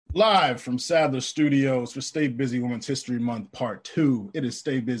Live from Sadler Studios for Stay Busy Women's History Month Part 2. It is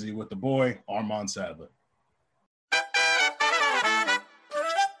Stay Busy with the boy, Armand Sadler.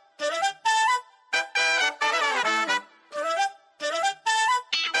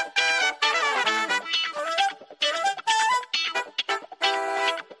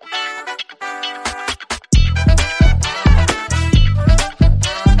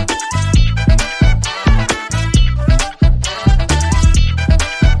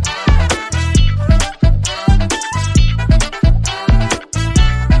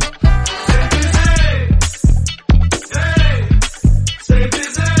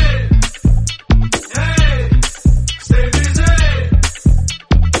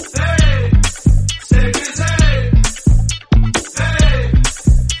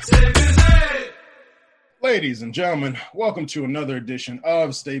 Ladies and gentlemen, welcome to another edition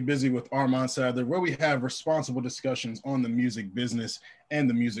of Stay Busy with Armand Sadler, where we have responsible discussions on the music business and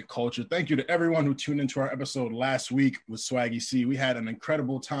the music culture. Thank you to everyone who tuned into our episode last week with Swaggy C. We had an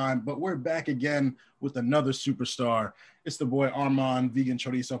incredible time, but we're back again with another superstar. It's the boy Armand, vegan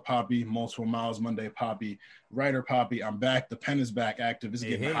chorizo Poppy, multiple miles Monday Poppy, writer Poppy. I'm back. The pen is back active. It's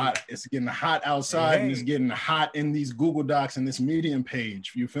getting hot. It's getting hot outside, and it's getting hot in these Google Docs and this Medium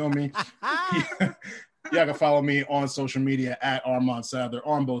page. You feel me? Y'all can follow me on social media at Armand Sadler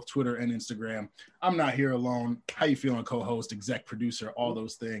on both Twitter and Instagram. I'm not here alone. How you feeling, co-host, exec producer, all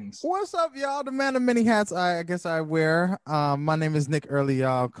those things? What's up, y'all? The man of many hats I guess I wear. My name is Nick Early,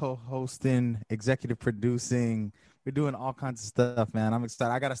 y'all, co-hosting, executive producing. We're doing all kinds of stuff, man. I'm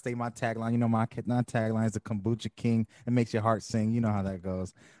excited. I got to stay my tagline. You know, my tagline is the Kombucha King. It makes your heart sing. You know how that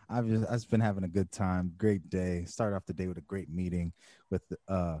goes. I've just been having a good time. Great day. Started off the day with a great meeting with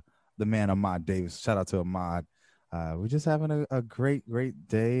the man Ahmad Davis. Shout out to Ahmad. We're just having a great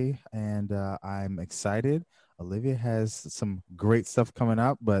day, and I'm excited. Olivia has some great stuff coming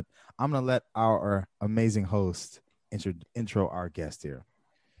up, but I'm gonna let our amazing host intro our guest here.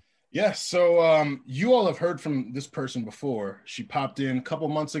 Yes, so you all have heard from this person before. She popped in a couple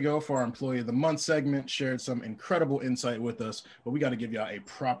months ago for our Employee of the Month segment, shared some incredible insight with us, but we got to give y'all a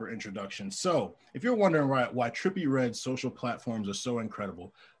proper introduction. So if you're wondering why Trippie Redd's social platforms are so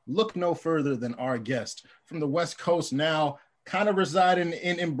incredible, look no further than our guest from the West Coast, now kind of residing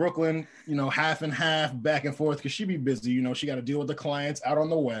in Brooklyn, you know, half and half, back and forth, because she be busy. You know, she got to deal with the clients out on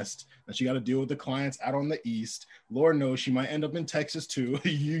the West, and she got to deal with the clients out on the East. Lord knows she might end up in Texas too.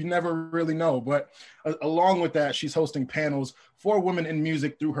 You never really know. But along with that, she's hosting panels for women in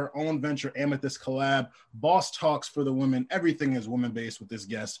music through her own venture, Amethyst Collab, Boss Talks for the Women. Everything is women-based with this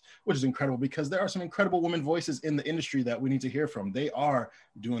guest, which is incredible because there are some incredible women voices in the industry that we need to hear from. They are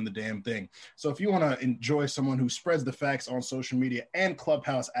doing the damn thing. So if you want to enjoy someone who spreads the facts on social media and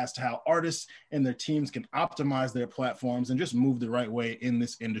Clubhouse as to how artists and their teams can optimize their platforms and just move the right way in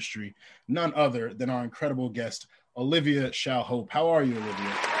this industry, none other than our incredible guest, Olivia Shallhope. How are you,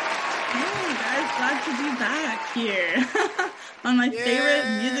 Olivia? Hey guys, glad to be back here on my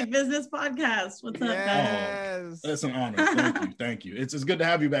favorite music business podcast. What's up, guys? Oh, that's an honor. Thank you. It's good to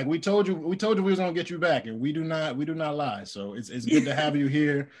have you back. We told you we was gonna get you back, and we do not lie. So it's good to have you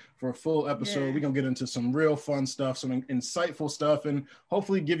here for a full episode. We're gonna get into some real fun stuff, some insightful stuff, and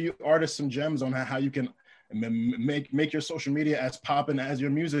hopefully give you artists some gems on how you can make your social media as popping as your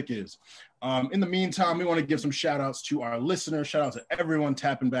music is. In the meantime, we want to give some shout outs to our listeners. Shout out to everyone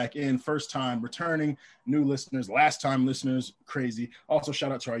tapping back in, first time, returning, new listeners, last time listeners, crazy. Also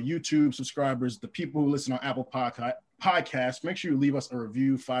shout out to our YouTube subscribers, the people who listen on Apple Podcasts. Make sure you leave us a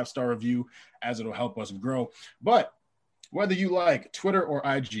review, 5-star review, as it'll help us grow. But whether you like Twitter or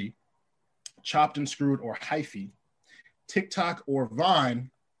IG, Chopped and Screwed or Hyphy, TikTok or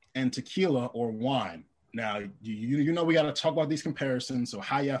Vine, and tequila or wine. Now, you know we got to talk about these comparisons, so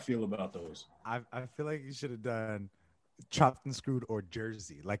how y'all feel about those? I feel like you should have done Chopped and Screwed or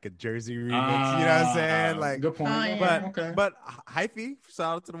Jersey, like a Jersey remix. You know what I'm saying? Like, good point. But Hyphy,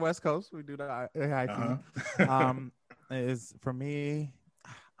 shout out to the West Coast. We do the Hyphy. Is for me,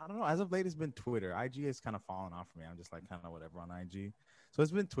 I don't know. As of late, it's been Twitter. IG has kind of fallen off for me. I'm just like kind of whatever on IG. So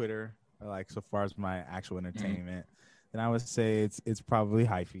it's been Twitter, like so far as my actual entertainment. Then I would say it's probably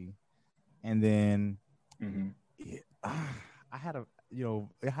Hyphy, and then. I had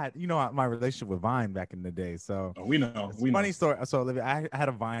my relationship with Vine back in the day. So we know. Funny story. So Olivia, I had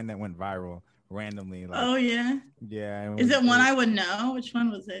a Vine that went viral randomly. Like, oh yeah. Yeah. Is it one I would know? Which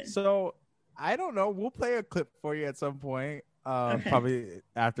one was it? So I don't know. We'll play a clip for you at some point. Probably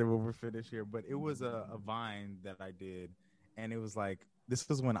after we're finished here. But it was a Vine that I did, and it was like this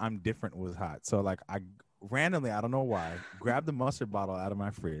was when I'm Different was hot. So like I randomly, I don't know why, grabbed the mustard bottle out of my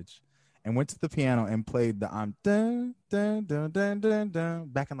fridge. and went to the piano and played the dun, dun, dun, dun, dun, dun,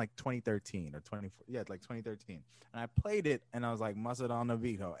 back in like 2013 or 24. Yeah, like 2013. And I played it and I was like, mustard on the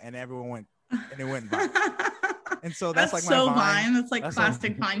beat, and everyone went, and it went viral. And so that's like so my Vine. That's like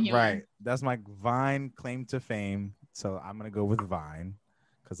classic Vine humor. Right. That's my Vine claim to fame. So I'm going to go with Vine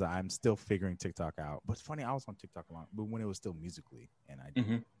because I'm still figuring TikTok out. But it's funny, I was on TikTok a lot, but when it was still Musically, and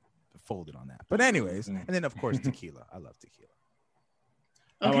I folded on that. But anyways, and then of course tequila. I love tequila.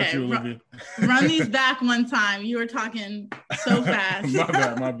 Okay, run these back one time. You were talking so fast.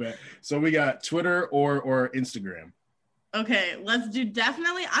 My bad. So we got Twitter or Instagram. Okay, let's do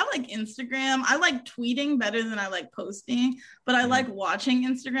definitely. I like Instagram. I like tweeting better than I like posting, but I like watching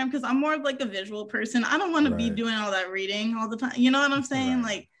Instagram because I'm more of like a visual person. I don't want to be doing all that reading all the time. You know what I'm saying?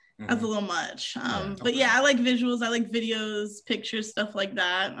 Like that's a little much. But yeah, I like visuals. I like videos, pictures, stuff like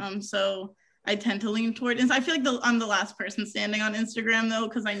that. So I tend to lean toward. And I feel like I'm the last person standing on Instagram though,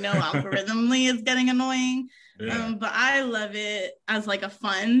 because I know algorithmically it's getting annoying. Yeah. But I love it as like a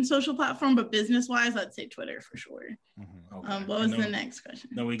fun social platform. But business wise, I'd say Twitter for sure. Okay. What was the next question?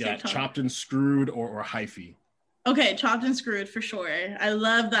 Then we got TikTok. Chopped and Screwed or Hyphy. Okay, Chopped and Screwed for sure. I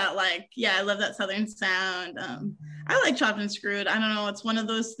love that. I love that Southern sound. I like Chopped and Screwed. I don't know. It's one of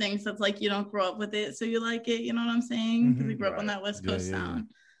those things that's like you don't grow up with it, so you like it. You know what I'm saying? Because we grew up on that West Coast sound.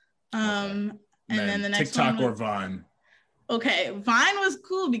 And then the next TikTok one or Vine. Okay, Vine was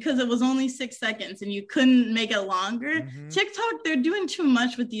cool because it was only 6 seconds and you couldn't make it longer. TikTok, they're doing too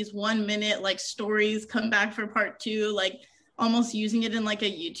much with these 1 minute like stories, come back for part 2, like almost using it in like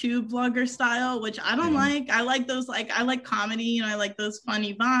a YouTube vlogger style, which I don't like. I like those, like I like comedy, I like those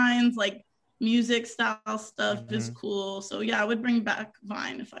funny Vines, like music style stuff is cool. So yeah, I would bring back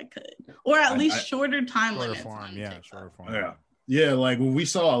Vine if I could, or at least shorter time limits. Shorter form. Yeah, like when we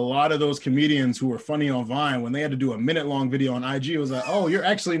saw a lot of those comedians who were funny on Vine, when they had to do a minute-long video on IG, it was like, oh, you're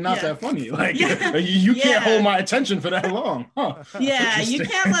actually not that funny. Like, you can't hold my attention for that long. Huh. Yeah, you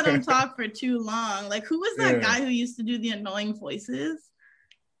can't let them talk for too long. Like, who was that guy who used to do the annoying voices?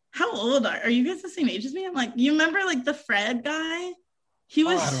 How old are you guys the same age as me? I'm like, you remember like the Fred guy? He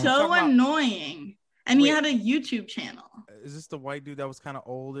was so annoying. And he had a YouTube channel. Is this the white dude that was kind of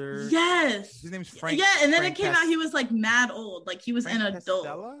older? Yes. His name's Frank. Yeah, and then it came out he was like mad old. Like he was an adult.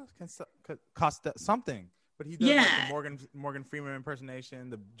 Costa something. But he does like the Morgan Freeman impersonation,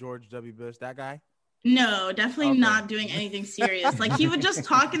 the George W. Bush, that guy? No, definitely not doing anything serious. Like he would just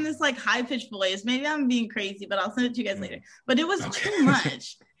talk in this like high-pitched voice. Maybe I'm being crazy, but I'll send it to you guys later. But it was too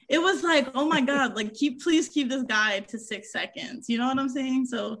much. It was like, oh my God, like please keep this guy to 6 seconds. You know what I'm saying?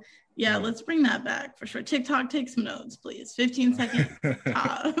 So yeah, let's bring that back for sure. TikTok, take some notes, please. 15 seconds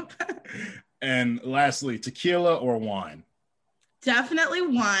top. And lastly, tequila or wine? Definitely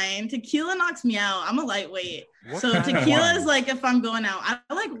wine. Tequila knocks me out. I'm a lightweight. So tequila is like if I'm going out.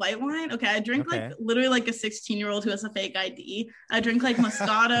 I like white wine. Okay, I drink like literally like a 16-year-old who has a fake ID. I drink like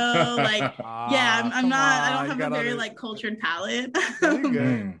Moscato. Like I'm not. I don't have a very like cultured palate.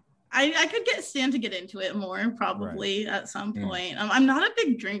 I could stand to get into it more probably at some point. I'm not a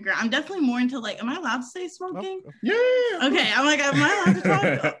big drinker. I'm definitely more into like, am I allowed to say smoking? Yeah. Okay. I'm like, am I allowed to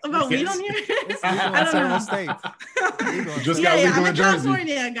talk about weed on here? I don't know. States. Just got legal I'm in in Jersey.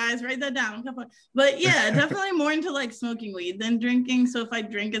 California, guys. Write that down. But yeah, definitely more into like smoking weed than drinking. So if I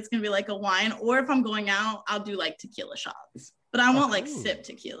drink, it's gonna be like a wine, or if I'm going out, I'll do like tequila shots. But I won't like sip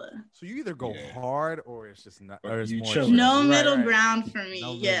tequila. So you either go hard or it's just not. Or it's you more chill. No middle ground for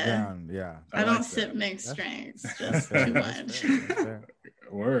me. Yeah. I don't sip mixed drinks. Just too much.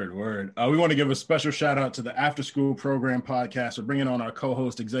 Word. We want to give a special shout out to the After School Program podcast. We're bringing on our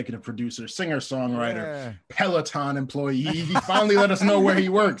co-host, executive producer, singer-songwriter, Peloton employee. He finally let us know where he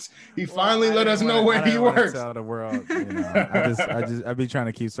works. He finally let us know where he works. Tell the world. I've been trying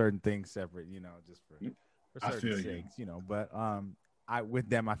to keep certain things separate. Just for certain sakes, but with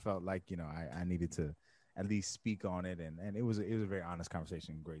them I felt like I needed to at least speak on it, and it was a very honest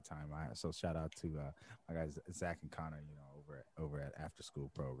conversation, great time. So shout out to my guys Zach and Connor, over at After School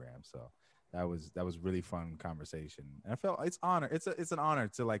Program. So that was really fun conversation, and I felt it's an honor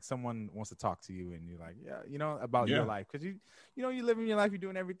to like someone wants to talk to you and you're like about your life, because you live in your life, you're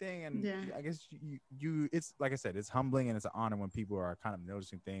doing everything, and I guess you it's like I said, it's humbling and it's an honor when people are kind of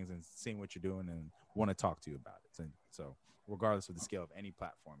noticing things and seeing what you're doing and want to talk to you about it. And so regardless of the scale of any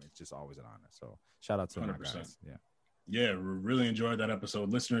platform, it's just always an honor. So shout out to 100%. My guys. Yeah, we really enjoyed that episode.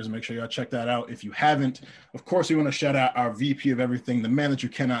 Listeners, make sure y'all check that out. If you haven't, of course, we want to shout out our VP of everything, the man that you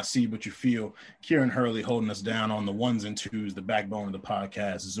cannot see but you feel, Kieran Hurley, holding us down on the ones and twos, the backbone of the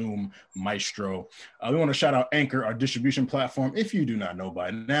podcast, Zoom, Maestro. We want to shout out Anchor, our distribution platform. If you do not know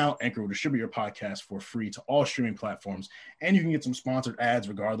by now, Anchor will distribute your podcast for free to all streaming platforms, and you can get some sponsored ads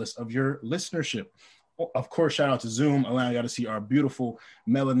regardless of your listenership. Of course, shout out to Zoom, allowing y'all to see our beautiful,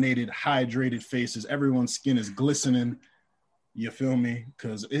 melanated, hydrated faces. Everyone's skin is glistening. You feel me?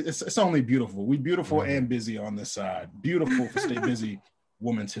 Because it's only beautiful. We beautiful and busy on this side. Beautiful for Stay Busy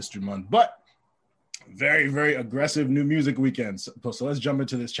Women's History Month. But very, very aggressive new music weekend. So let's jump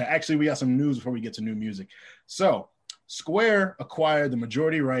into this chat. Actually, we got some news before we get to new music. So Square acquired the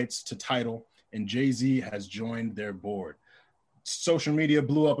majority rights to Tidal, and Jay-Z has joined their board. Social media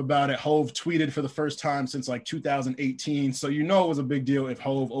blew up about it. Hove tweeted for the first time since like 2018. So you know it was a big deal if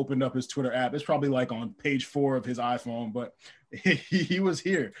Hove opened up his Twitter app. It's probably like on page 4 of his iPhone, but he was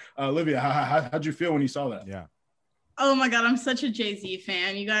here. Olivia, how'd you feel when you saw that? Yeah. Oh my God, I'm such a Jay-Z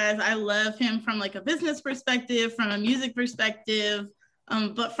fan, you guys. I love him from like a business perspective, from a music perspective.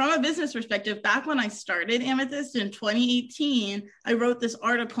 But from a business perspective, back when I started Amethyst in 2018, I wrote this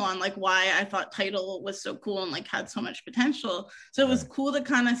article on like why I thought Tidal was so cool and like had so much potential. So it was cool to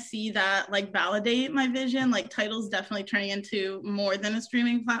kind of see that like validate my vision. Like Tidal's definitely turning into more than a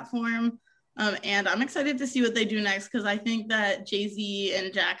streaming platform. And I'm excited to see what they do next, because I think that Jay-Z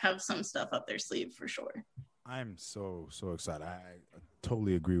and Jack have some stuff up their sleeve for sure. I'm so excited. I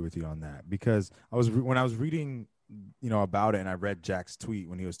totally agree with you on that, because when I was reading about it, and I read Jack's tweet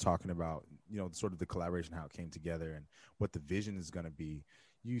when he was talking about, sort of the collaboration, how it came together and what the vision is going to be.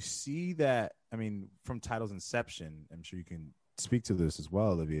 You see that, I mean, from Tidal's inception, I'm sure you can speak to this as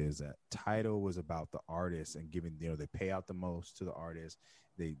well, Olivia, is that Tidal was about the artist and giving, they pay out the most to the artist.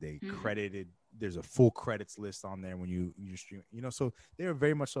 They credited, there's a full credits list on there when you stream, so they're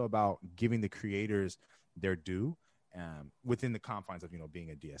very much so about giving the creators their due, within the confines of,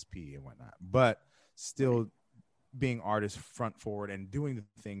 being a DSP and whatnot, but still being artists front forward and doing the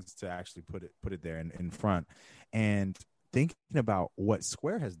things to actually put it there in front, and thinking about what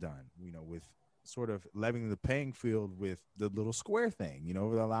Square has done, with sort of leveling the playing field with the little Square thing,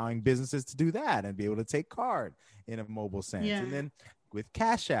 allowing businesses to do that and be able to take card in a mobile sense. Yeah. And then with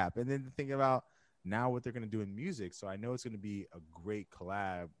Cash App, and then thinking about now what they're going to do in music. So I know it's going to be a great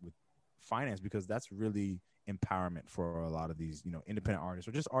collab with finance, because that's really empowerment for a lot of these, independent artists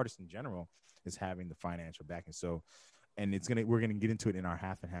or just artists in general, is having the financial backing. So, and we're going to get into it in our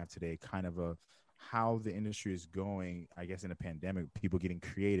half and half today, kind of how the industry is going, I guess, in a pandemic, people getting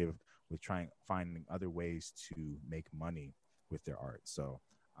creative with finding other ways to make money with their art. So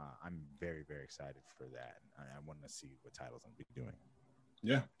I'm very, very excited for that. I want to see what Tidal's going to be doing.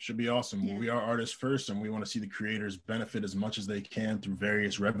 Yeah, should be awesome. Yeah. We are artists first, and we want to see the creators benefit as much as they can through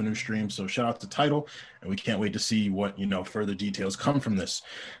various revenue streams. So shout out to Tidal, and we can't wait to see what, further details come from this.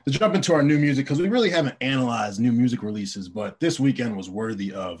 Let's jump into our new music, because we really haven't analyzed new music releases, but this weekend was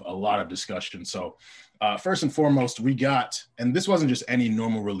worthy of a lot of discussion. So first and foremost, we got, and this wasn't just any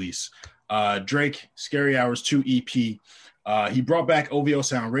normal release, Drake, Scary Hours 2 EP. He brought back OVO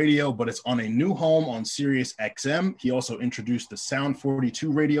Sound Radio, but it's on a new home on Sirius XM. He also introduced the Sound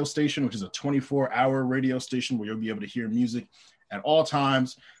 42 radio station, which is a 24-hour radio station where you'll be able to hear music at all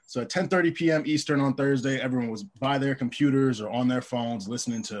times. So at 10:30 p.m. Eastern on Thursday, everyone was by their computers or on their phones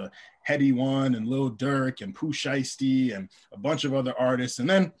listening to Heady One and Lil Durk and Pooh Shiesty and a bunch of other artists. And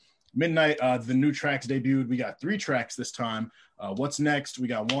then midnight, the new tracks debuted. We got 3 tracks this time. What's Next? We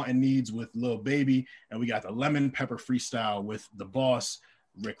got Want and Needs with Lil Baby, and we got the Lemon Pepper Freestyle with the boss,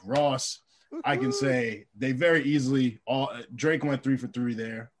 Rick Ross. I can say they very easily, Drake went 3 for 3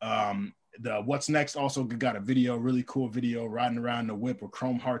 there. The What's Next also got a video, really cool video, riding around the whip with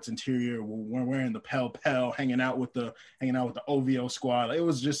Chrome Hearts interior. We're wearing the Pel, hanging out with the OVO squad. It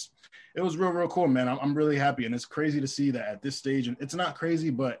was real cool, man. I'm really happy, and it's crazy to see that at this stage. And it's not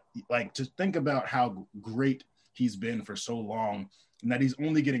crazy, but like to think about how great he's been for so long, and that he's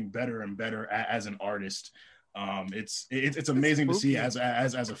only getting better and better as an artist. It's amazing to see as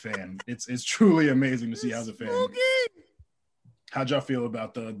a fan. It's truly amazing to see as a fan. How'd y'all feel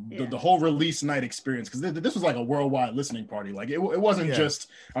about the whole release night experience? Because this was like a worldwide listening party. Like it wasn't just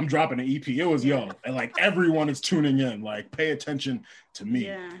I'm dropping an EP. It was and like everyone is tuning in. Like pay attention to me.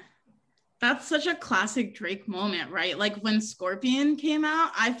 Yeah. That's such a classic Drake moment, right? Like when Scorpion came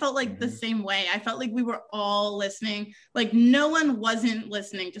out, I felt like the same way. I felt like we were all listening. Like no one wasn't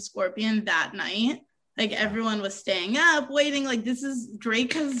listening to Scorpion that night. Like everyone was staying up, waiting. Like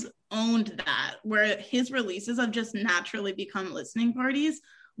Drake has owned that, where his releases have just naturally become listening parties,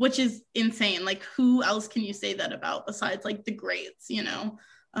 which is insane. Like, who else can you say that about besides like the greats, you know?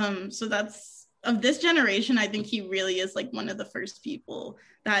 So that's, of this generation, I think he really is like one of the first people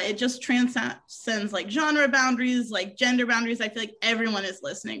that it just transcends like genre boundaries, like gender boundaries. I feel like everyone is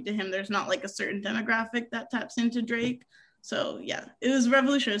listening to him. There's not like a certain demographic that taps into Drake. So yeah, it was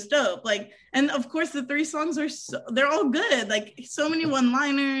revolutionary. It's dope. Like, and of course the 3 songs are they're all good. Like, so many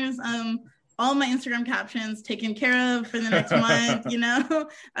one-liners. All my Instagram captions taken care of for the next month, you know.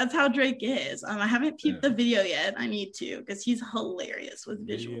 That's how Drake is. I haven't peeped the video yet. I need to, because he's hilarious with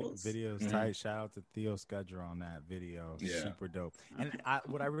visuals. Videos tight. Shout out to Theo Scudger on that video. Super dope. And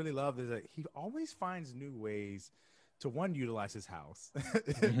what I really love is that he always finds new ways to, one, utilize his house,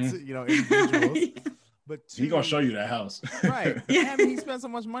 you know, individuals. But he gonna show you that house, right? Yeah, I mean, he spent so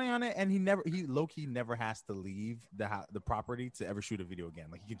much money on it, and he low-key never has to leave the property to ever shoot a video again.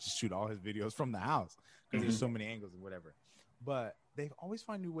 Like, he can just shoot all his videos from the house because there's so many angles and whatever. But they always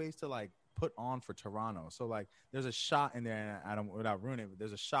find new ways to like put on for Toronto. So like, there's a shot in there, and I don't, without ruining it, but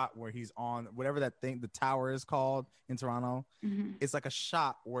there's a shot where he's on whatever that thing, the tower is called in Toronto. It's like a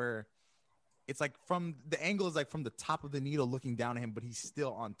shot where it's like from the angle is like from the top of the needle looking down at him, but he's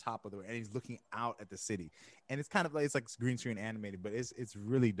still on top of the, and he's looking out at the city. And it's kind of like, it's like green screen animated, but it's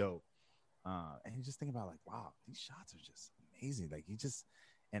really dope. And you just think about like, wow, these shots are just amazing. Like, he just,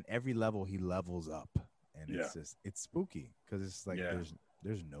 and every level he levels up, and it's just, it's spooky because it's like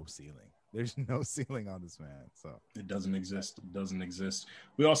there's no ceiling. There's no ceiling on this man. So it doesn't exist. It doesn't exist.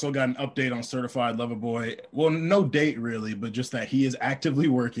 We also got an update on Certified Lover Boy. Well, no date really, but just that he is actively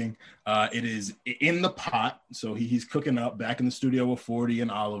working. It is in the pot. So he's cooking up back in the studio with 40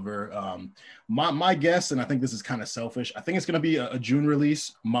 and Oliver. My guess, and I think this is kind of selfish, I think it's going to be a June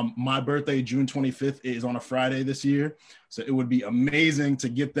release. My birthday, June 25th, is on a Friday this year. So it would be amazing to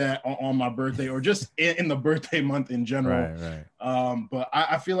get that on my birthday, or just in the birthday month in general. Right. But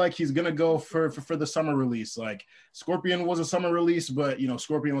I feel like he's going to go for the summer release. Like, Scorpion was a summer release, but, you know,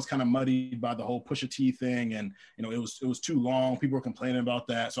 Scorpion was kind of muddied by the whole Pusha T thing. And, you know, it was too long. People were complaining about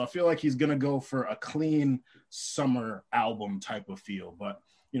that. So I feel like he's going to go for a clean summer album type of feel. But,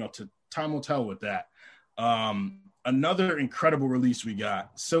 you know, time will tell with that. Another incredible release we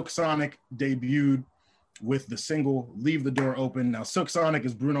got. Silk Sonic debuted with the single Leave the Door Open. Now, Silk Sonic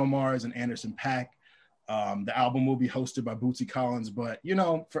is Bruno Mars and Anderson .Paak. The album will be hosted by Bootsy Collins, but, you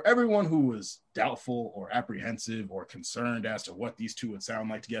know, for everyone who was doubtful or apprehensive or concerned as to what these two would sound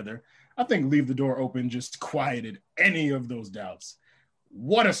like together, I think Leave the Door Open just quieted any of those doubts.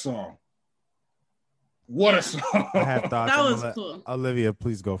 What a song. What a song. I have thoughts. That was cool. Olivia,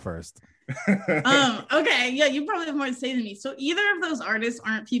 please go first. Okay, yeah, you probably have more to say than me. So either of those artists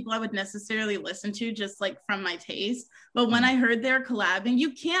aren't people I would necessarily listen to, just like from my taste. But when I heard they're collabing,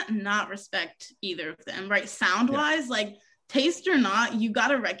 you can't not respect either of them, right? Sound wise, like, taste or not, you got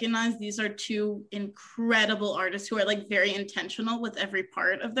to recognize these are two incredible artists who are like very intentional with every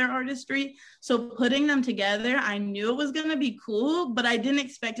part of their artistry. So putting them together, I knew it was going to be cool, but I didn't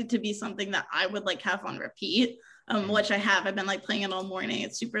expect it to be something that I would like have on repeat. Which I have. I've been like playing it all morning.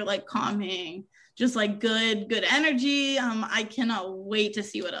 It's super like calming, just like good energy. I cannot wait to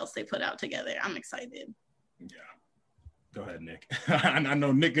see what else they put out together. I'm excited. Yeah. Go ahead, Nick. I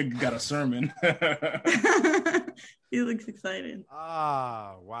know Nick got a sermon. He looks excited.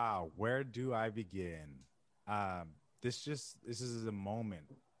 Wow. Where do I begin? This is a moment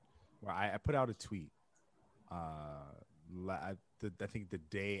where I put out a tweet. I think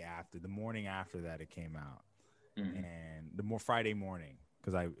the morning after that it came out. And the Friday morning,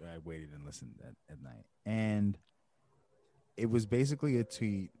 because I waited and listened at night, and it was basically a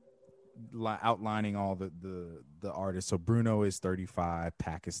tweet outlining all the artists. So Bruno is 35,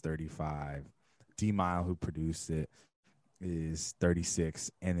 Paak is 35, D-Mile, who produced it, is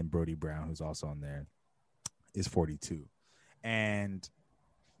 36, and then Brody Brown, who's also on there, is 42. And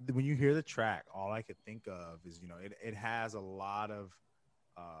when you hear the track, all I could think of is, you know, it has a lot of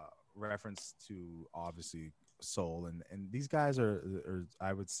reference to obviously soul, and these guys are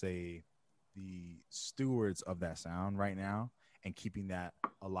I would say the stewards of that sound right now, and keeping that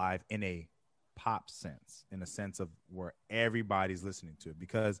alive in a pop sense, in a sense of where everybody's listening to it,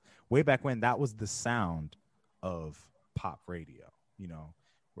 because way back when, that was the sound of pop radio, you know,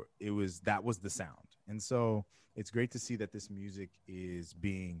 that was the sound. And so it's great to see that this music is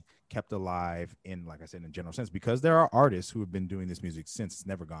being kept alive in, like I said, in a general sense, because there are artists who have been doing this music since it's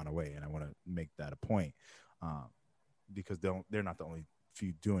never gone away. And I want to make that a point, because they're not the only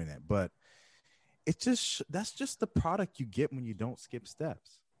few doing it. But that's just the product you get when you don't skip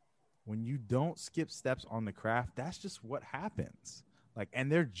steps. When you don't skip steps on the craft, that's just what happens. Like,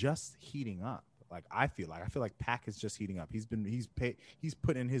 and they're just heating up. Like I feel like Pac is just heating up. He's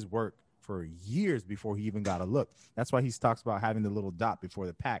put in his work for years before he even got a look. That's why he talks about having the little dot before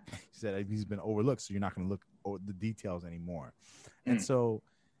the Pac. He said he's been overlooked, so you're not going to look at the details anymore. And so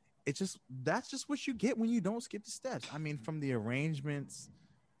that's just what you get when you don't skip the steps. I mean, from the arrangements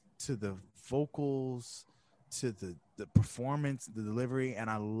to the vocals to the performance, the delivery, and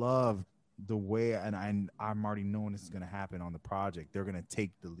I love the way, and I'm already knowing this is going to happen on the project. They're going to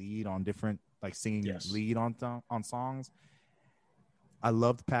take the lead on different, like singing lead on songs. I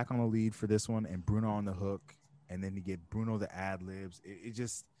loved Pac on the lead for this one and Bruno on the hook, and then you get Bruno the ad libs. It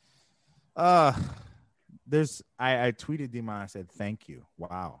just I tweeted Demon. I said, thank you.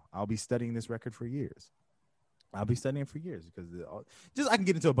 Wow. I'll be studying this record for years. I'll be studying it for years because I can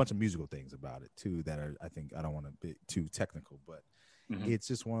get into a bunch of musical things about it too that are, I think, I don't want to be too technical, but it's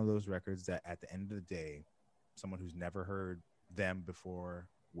just one of those records that at the end of the day, someone who's never heard them before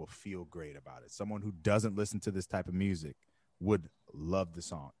will feel great about it. Someone who doesn't listen to this type of music would love the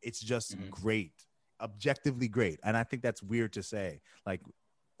song. It's just great, objectively great. And I think that's weird to say. Like,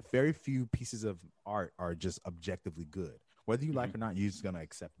 very few pieces of art are just objectively good. Whether you like it or not, you're just gonna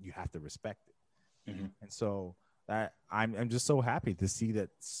accept. You have to respect it. And so that I'm just so happy to see that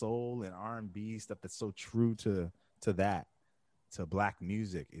soul and R&B stuff that's so true to Black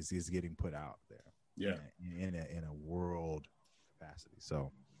music is getting put out there. Yeah, in a world capacity.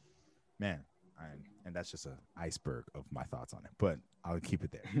 So, man. And that's just an iceberg of my thoughts on it, but I'll keep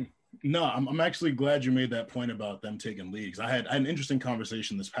it there. No, I'm actually glad you made that point about them taking leagues. I had an interesting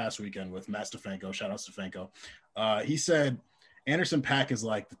conversation this past weekend with Matt Stefanko. Shout out Stefanko. He said Anderson .Paak is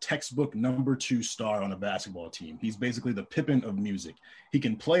like the textbook number 2 star on a basketball team. He's basically the Pippen of music. He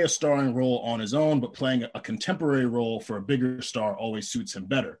can play a starring role on his own, but playing a contemporary role for a bigger star always suits him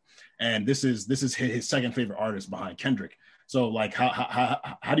better. And this is his second favorite artist behind Kendrick. So, like,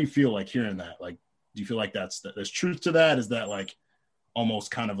 how do you feel like hearing that? Like, do you feel like there's truth to that? Is that like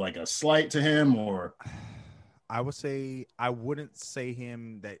almost kind of like a slight to him, or? I would say I wouldn't say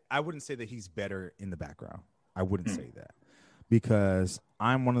that he's better in the background. I wouldn't say that because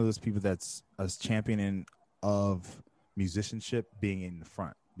I'm one of those people that's a championing of musicianship being in the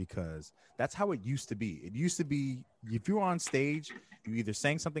front because that's how it used to be. It used to be if you were on stage, you either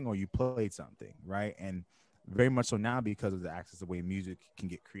sang something or you played something, right? And very much so now because of the access, the way music can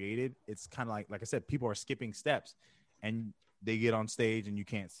get created. It's kind of like I said, people are skipping steps and they get on stage and you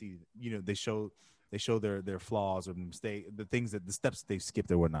can't see, they show their flaws or the steps that they've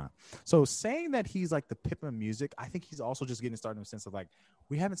skipped or whatnot. So saying that he's like the Pippen music, I think he's also just getting started in the sense of like,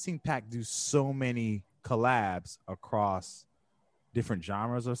 we haven't seen Pac do so many collabs across different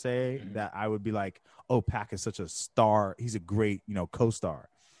genres or say that I would be like, oh, Pac is such a star. He's a great, co-star.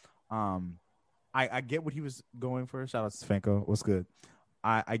 I get what he was going for. Shout out to Stefanko. What's good?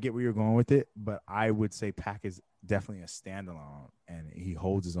 I get where you're going with it, but I would say Pac is definitely a standalone, and he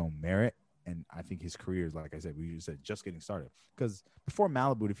holds his own merit. And I think his career is, like I said, we said just getting started. Because before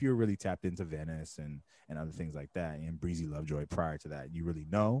Malibu, if you were really tapped into Venice and other things like that, and Breezy Lovejoy prior to that, you really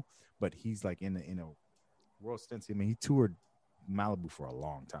know. But he's like in a world stint. I mean, he toured Malibu for a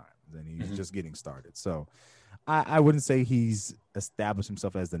long time, and he's just getting started. So I wouldn't say he's established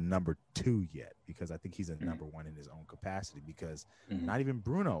himself as the number 2 yet, because I think he's a number 1 in his own capacity, because not even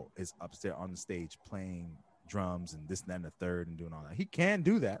Bruno is upstairs on the stage playing drums and this and that and the third and doing all that. He can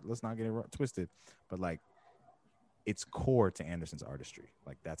do that. Let's not get it twisted. But like, it's core to Anderson's artistry.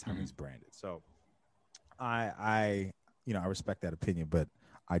 Like, that's how he's branded. So I respect that opinion, but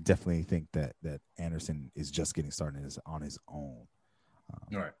I definitely think that Anderson is just getting started on his own,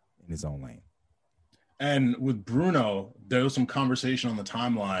 right, in his own lane. And with Bruno, there was some conversation on the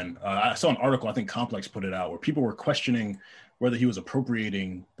timeline. I saw an article, I think Complex put it out, where people were questioning whether he was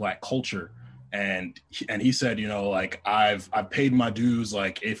appropriating Black culture. And he said, like, I've paid my dues.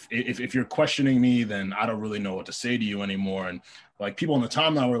 Like, if you're questioning me, then I don't really know what to say to you anymore. And like, people on the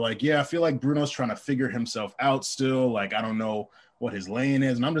timeline were like, yeah, I feel like Bruno's trying to figure himself out still. Like, I don't know what his lane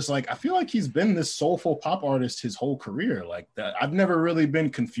is. And I'm just like, I feel like he's been this soulful pop artist his whole career. Like, that, I've never really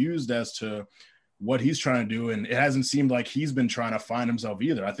been confused as to what he's trying to do. And it hasn't seemed like he's been trying to find himself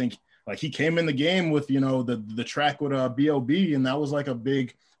either. I think like he came in the game with, the track with B.O.B. and that was like a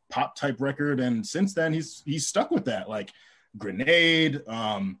big pop type record. And since then he's stuck with that, like Grenade,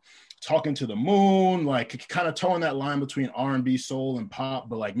 Talking to the Moon, like kind of towing that line between R&B soul and pop,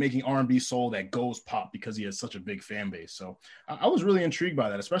 but like making R&B soul that goes pop because he has such a big fan base. So I was really intrigued by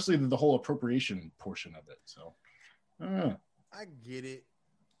that, especially the whole appropriation portion of it. So I get it.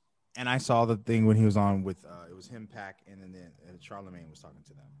 And I saw the thing when he was on with it was him, Pac, and then Charlamagne was talking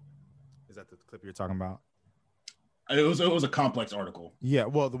to them. Is that the clip you're talking about? It was a complex article. Yeah,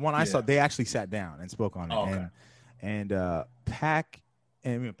 well, the one I saw, they actually sat down and spoke on it. Oh, okay. And Pac,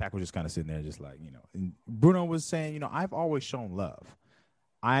 and Pac was just kind of sitting there, just like, and Bruno was saying, I've always shown love.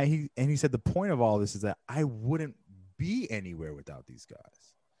 He said the point of all this is that I wouldn't be anywhere without these guys.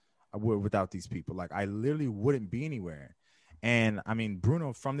 Without these people. Like, I literally wouldn't be anywhere. And I mean,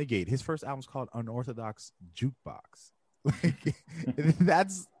 Bruno from the gate, his first album's called Unorthodox Jukebox. Like,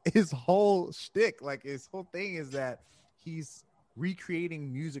 that's his whole shtick. Like, his whole thing is that he's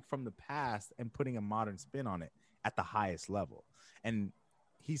recreating music from the past and putting a modern spin on it at the highest level. And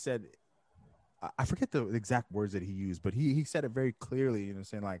he said, I forget the exact words that he used, but he said it very clearly,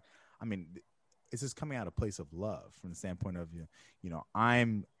 saying like, I mean, it's just coming out of a place of love from the standpoint of,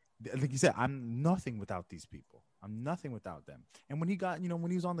 I'm, like you said, I'm nothing without these people. I'm nothing without them. And when he got, when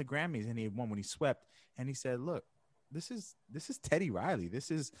he was on the Grammys and he won, when he swept, and he said, look, this is Teddy Riley.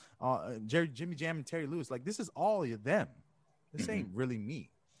 This is Jimmy Jam and Terry Lewis. Like, this is all of them. This ain't really me.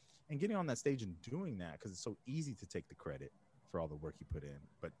 And getting on that stage and doing that, because it's so easy to take the credit for all the work you put in,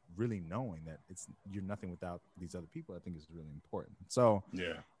 but really knowing that you're nothing without these other people, I think is really important. So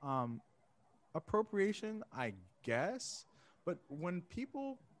appropriation, I guess, but when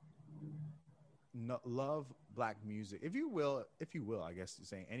people love black music, if you will, I guess you're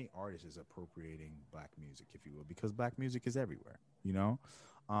saying any artist is appropriating black music, if you will, because black music is everywhere,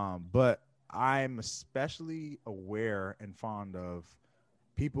 but I'm especially aware and fond of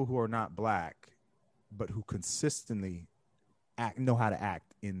people who are not black, but who consistently know how to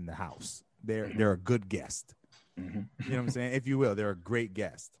act in the house. They're a good guest. You know what I'm saying? If you will, they're a great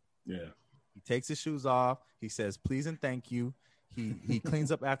guest. Yeah. He takes his shoes off. He says, please and thank you. He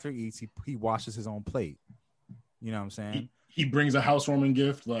cleans up after he eats. He washes his own plate. You know what I'm saying? He brings a housewarming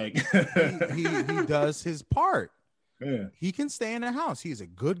gift. Like he does his part. Yeah. He can stay in the house. He's a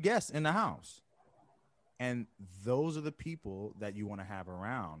good guest in the house. And those are the people that you want to have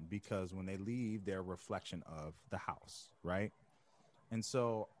around, because when they leave, they're a reflection of the house, right? And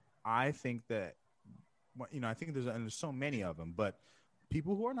so I think that, I think there's so many of them, but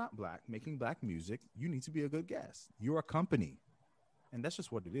people who are not black making black music, you need to be a good guest. You're a company. And that's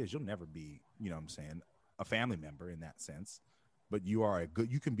just what it is. You'll never be, a family member in that sense, but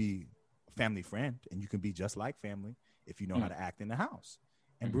you can be a family friend, and you can be just like family if you know how to act in the house.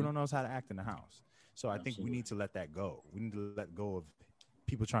 And Bruno knows how to act in the house. So I think we need to let that go. We need to let go of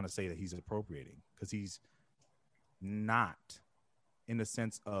people trying to say that he's appropriating, because he's not, in the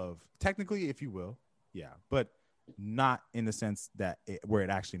sense of, technically, if you will, yeah, but not in the sense that where it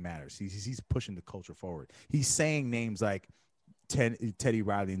actually matters. He's pushing the culture forward. He's saying names like Teddy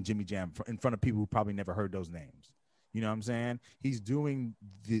Riley and Jimmy Jam in front of people who probably never heard those names. You know what I'm saying? He's doing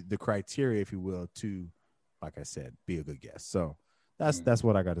the criteria, if you will, to, like I said, be a good guest. So that's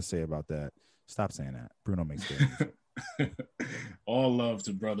what I got to say about that. Stop saying that. Bruno makes good music. All love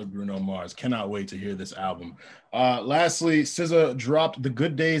to brother Bruno Mars. Cannot wait to hear this album. Lastly, SZA dropped the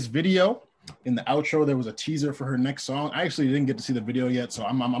Good Days video. In the outro, there was a teaser for her next song. I actually didn't get to see the video yet, so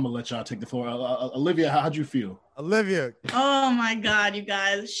I'm gonna let y'all take the floor. Olivia, how'd you feel? Olivia. Oh my God, you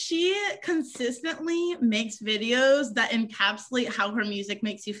guys. She consistently makes videos that encapsulate how her music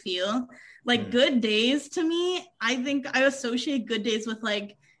makes you feel. Like Good Days, to me, I think I associate Good Days with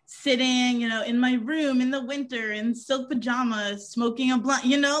like sitting, in my room in the winter in silk pajamas, smoking a blunt,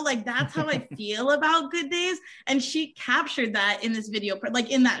 like that's how I feel about Good Days. And she captured that in this video,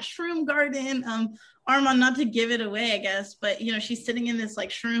 like in that shroom garden. Armand, not to give it away, I guess, but she's sitting in this like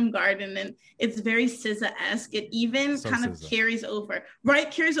shroom garden, and it's very SZA-esque. It even kind of carries over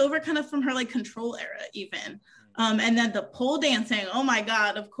kind of from her like Control era even. And then the pole dancing, oh my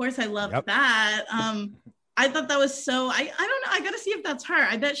God, of course I love that. I thought that was so, I don't know. I got to see if that's her.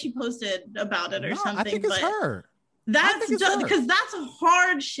 I bet she posted about it or something. I think it's her. That's just because that's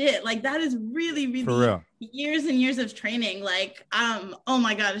hard shit. Like that is really, really years and years of training. Like, oh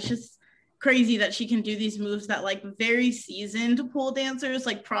my God, it's just crazy that she can do these moves that like very seasoned pole dancers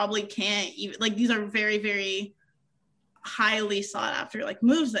like probably can't even, like these are very, very highly sought after like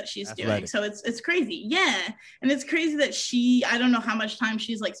moves that she's doing. So it's crazy. Yeah. And it's crazy that I don't know how much time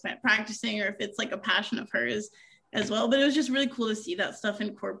she's like spent practicing, or if it's like a passion of hers as well, but it was just really cool to see that stuff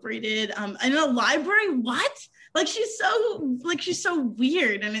incorporated in a library. What? Like she's so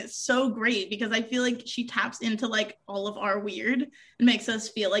weird, and it's so great because I feel like she taps into like all of our weird and makes us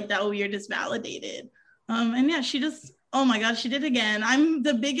feel like that weird is validated. And yeah, she just Oh my God, she did again. I'm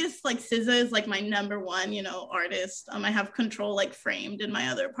the biggest, like SZA is like my number one, artist. I have Control like framed in my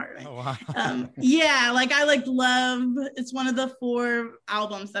other apartment. Oh, wow. Yeah, like I like love, it's one of the 4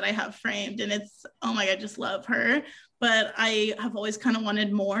 albums that I have framed, and it's, oh my God, just love her. But I have always kind of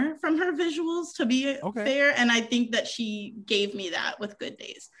wanted more from her visuals, to be fair. And I think that she gave me that with Good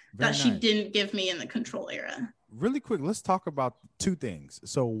Days, that she didn't give me in the Control era. Really quick, let's talk about 2 things.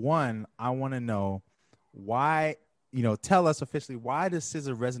 So one, I want to know why, tell us officially, why does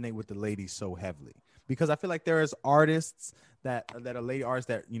SZA resonate with the ladies so heavily? Because I feel like there is artists that are lady artists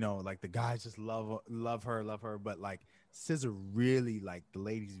that, like the guys just love her, but like SZA really, like the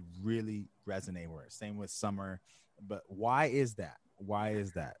ladies really resonate with her. Same with Summer. But why is that?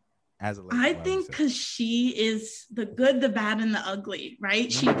 As a lady, I think because she is the good, the bad, and the ugly,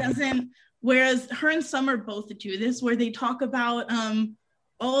 right? She doesn't, whereas her and Summer both do this, where they talk about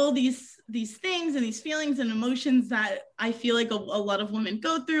all these things and these feelings and emotions that I feel like a lot of women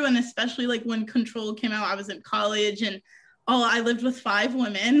go through. And especially like when Control came out, I was in college, and I lived with 5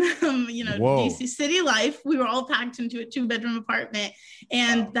 women, DC city life. We were all packed into a 2-bedroom apartment.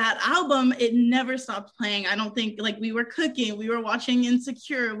 And that album, it never stopped playing. I don't think, like, we were cooking, we were watching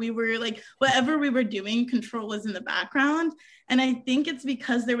Insecure, we were like, whatever we were doing, Control was in the background. And I think it's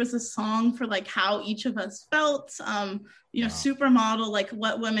because there was a song for like how each of us felt, Supermodel, like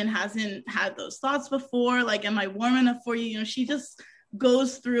what woman hasn't had those thoughts before? Like, am I warm enough for you? She just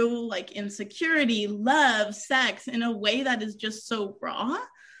goes through like insecurity, love, sex in a way that is just so raw.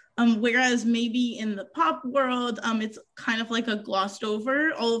 Whereas maybe in the pop world, it's kind of like a glossed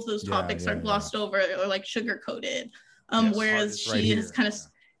over. All of those topics are glossed over or like sugar coated. Whereas she has kind of,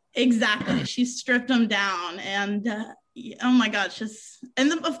 exactly, she stripped them down. And oh my gosh,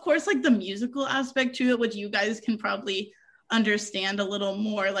 and then of course, like the musical aspect to it, which you guys can probably understand a little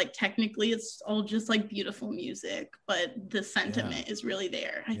more, like technically it's all just like beautiful music, but the sentiment is really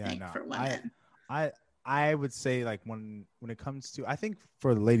there, I think, for women. I would say, like, when it comes to, I think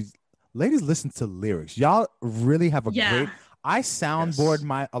for the ladies listen to lyrics. Y'all really have a great, I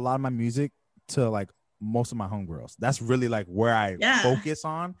soundboard a lot of my music to like most of my homegirls. That's really like where I focus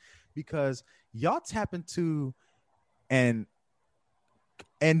on, because y'all tap into, and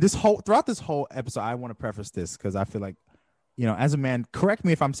throughout this whole episode, I want to preface this because I feel like, as a man, correct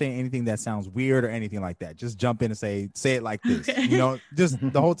me if I'm saying anything that sounds weird or anything like that. Just jump in and say it like this, just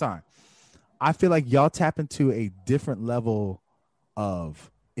the whole time. I feel like y'all tap into a different level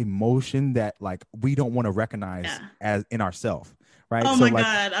of emotion that like we don't want to recognize as in ourselves, right? Oh, so, my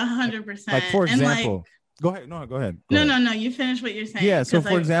God, 100%. Like, for example, go ahead. No, you finish what you're saying. Yeah, so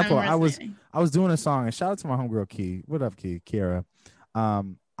for example, I was doing a song, and shout out to my homegirl Key. What up, Key? Kiara.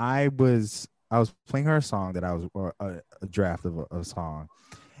 I was playing her a song that I was a draft of a song,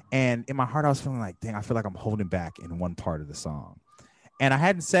 and in my heart I was feeling like, dang, I feel like I'm holding back in one part of the song, and I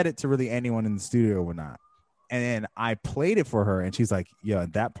hadn't said it to really anyone in the studio or not. And then I played it for her, and she's like, "Yeah,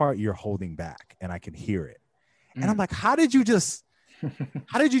 that part you're holding back, and I can hear it." And I'm like, "How did you just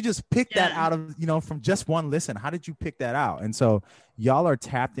pick that out of, from just one listen? How did you pick that out?" And so y'all are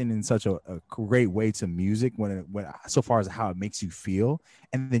tapped in such a great way to music when so far as how it makes you feel.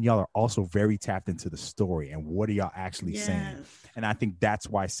 And then y'all are also very tapped into the story and what are y'all actually saying. And I think that's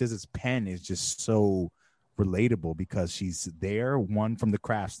why SZA's pen is just so relatable, because she's there, one, from the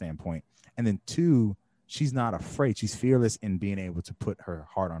craft standpoint, and then 2, she's not afraid. She's fearless in being able to put her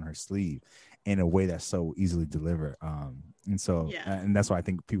heart on her sleeve in a way that's so easily delivered. And so, and that's why I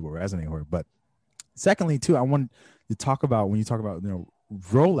think people resonate with her. But secondly, too, I want to talk about, when you talk about,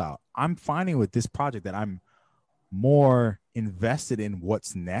 rollout, I'm finding with this project that I'm more invested in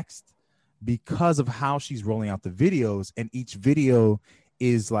what's next because of how she's rolling out the videos. And each video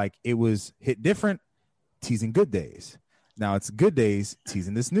is like, it was Hit Different, teasing Good Days. Now it's Good Days,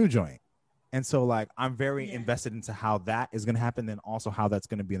 teasing this new joint. And so, like, I'm very invested into how that is going to happen, and also how that's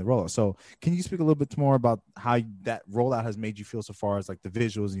going to be in the rollout. So can you speak a little bit more about how that rollout has made you feel so far as like the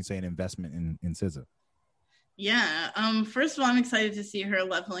visuals, and you say an investment in SZA? Yeah. First of all, I'm excited to see her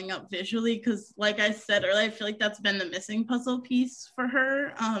leveling up visually, because like I said earlier, I feel like that's been the missing puzzle piece for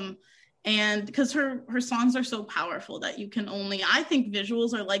her. And because her songs are so powerful that you can only, I think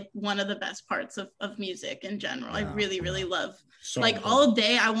visuals are like one of the best parts of music in general. I really love, so like cool. All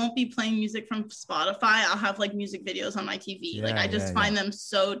day I won't be playing music from Spotify. I'll have like music videos on my TV. I just find them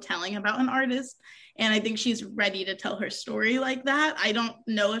so telling about an artist. And I think she's ready to tell her story like that. I don't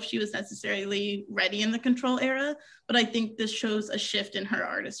know if she was necessarily ready in the Control era, but I think this shows a shift in her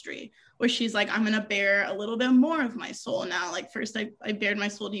artistry, where she's like, I'm going to bear a little bit more of my soul now. Like, first I bared my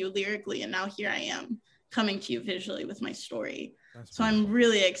soul to you lyrically, and now here I am coming to you visually with my story. So I'm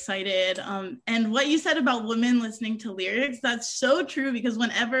really excited. And what you said about women listening to lyrics, that's so true, because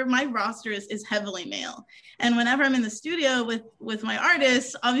whenever my roster is heavily male, and whenever I'm in the studio with my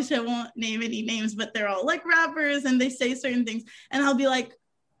artists, obviously I won't name any names, but they're all like rappers and they say certain things, and I'll be like,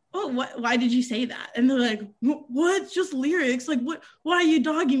 oh, why did you say that? And they're like, what? Just lyrics? Like, what? Why are you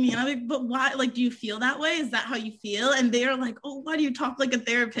dogging me? And I'm like, but why? Like, do you feel that way? Is that how you feel? And they're like, oh, why do you talk like a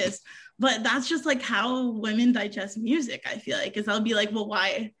therapist? But that's just like how women digest music, I feel like, is I'll be like, well,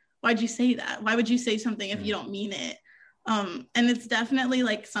 why'd you say that? Why would you say something if you don't mean it? And it's definitely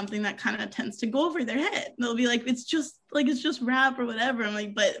like something that kind of tends to go over their head. They'll be like, it's just rap or whatever. I'm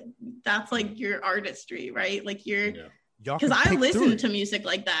like, but that's like your artistry, right? Like because I listen to music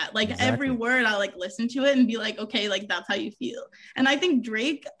like that. Like every word, I like listen to it and be like, okay, like that's how you feel. And I think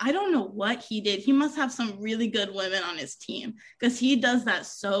Drake, I don't know what he did. He must have some really good women on his team, because he does that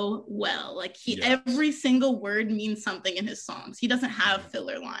so well. Like every single word means something in his songs. He doesn't have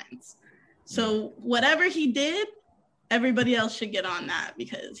filler lines. So whatever he did, everybody else should get on that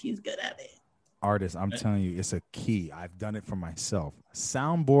because he's good at it. Artists, I'm telling you, it's a key. I've done it for myself.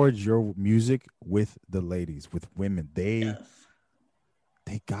 Soundboard your music with the ladies, with women. They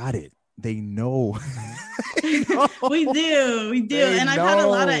got it. They know. We do. And I've had a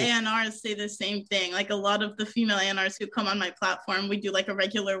lot of A&Rs say the same thing. Like a lot of the female A&Rs who come on my platform, we do like a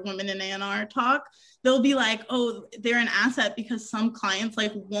regular women in A&R talk. They'll be like, oh, they're an asset, because some clients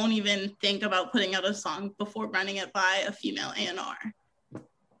like won't even think about putting out a song before running it by a female A&R.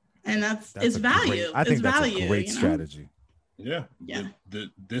 And that's it's value. I think that's a great strategy. Yeah.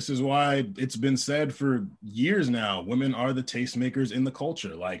 This is why it's been said for years now, women are the tastemakers in the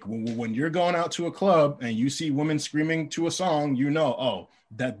culture. Like when you're going out to a club and you see women screaming to a song, you know, oh,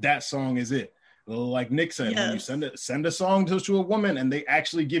 that song is it. Like Nick said, when you send a song to a woman and they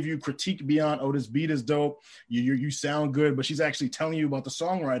actually give you critique beyond, oh, this beat is dope, you sound good, but she's actually telling you about the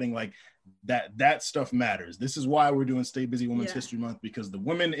songwriting, like that stuff matters. This is why we're doing Stay Busy Women's History Month, because the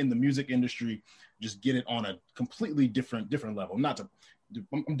women in the music industry just get it on a completely different level.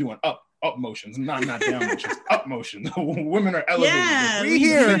 I'm doing up motions, not down motions, up motions. Women are elevated. Yeah, we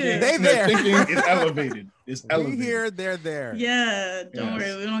here, they there. Thinking is elevated. It's elevated. We here, they're there. Yeah, don't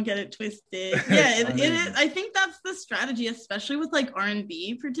worry, we don't get it twisted. Yeah, it is. I think that's the strategy, especially with like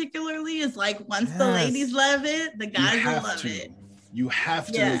R&B, particularly, is like once the ladies love it, the guys will love it. You have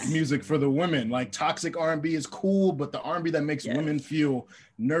to make music for the women. Like toxic R&B is cool, but the R&B that makes women feel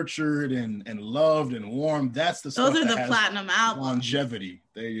nurtured and loved and warm, that's the stuff. Those are the platinum albums. Longevity.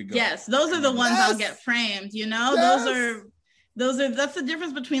 There you go. Yes, those are the ones that'll get framed, you know? Yes. That's the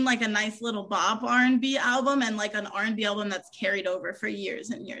difference between like a nice little bop R&B album and like an R&B album that's carried over for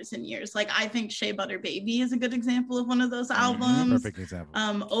years and years and years. Like I think Shea Butter Baby is a good example of one of those albums. Perfect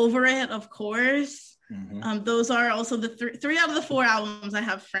example. Over It, of course. Those are also the three out of the 4 albums I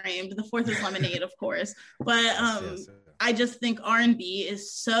have framed. The 4th is Lemonade, of course. But I just think R&B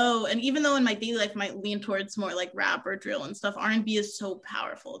is so, and even though in my daily life I might lean towards more like rap or drill and stuff, R&B is so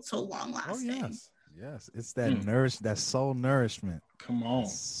powerful. It's so long lasting. Oh, yes. It's that that soul nourishment. Come on.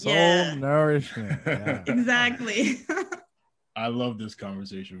 Soul nourishment. Yeah. Exactly. I love this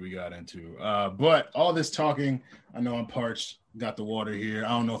conversation we got into. But all this talking, I know I'm parched. Got the water here. I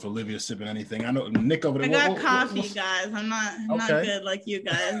don't know if Olivia's sipping anything. I know Nick over there. I got coffee, guys. I'm not good like you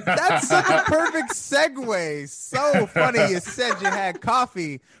guys. That's such a perfect segue. So funny you said you had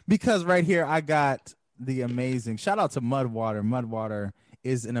coffee, because right here I got the amazing, shout out to Mudwater. Mudwater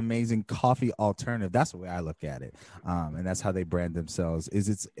is an amazing coffee alternative. That's the way I look at it. And that's how they brand themselves. It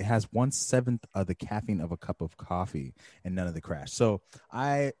has 1/7 of the caffeine of a cup of coffee and none of the crash. So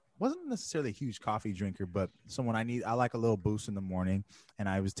I wasn't necessarily a huge coffee drinker, but someone I like a little boost in the morning, and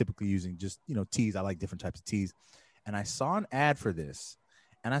I was typically using just, teas. I like different types of teas. And I saw an ad for this,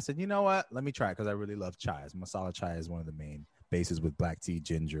 and I said, you know what? Let me try it, because I really love chais. Masala chai is one of the main bases with black tea,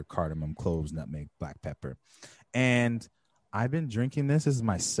 ginger, cardamom, cloves, nutmeg, black pepper. And I've been drinking this. This is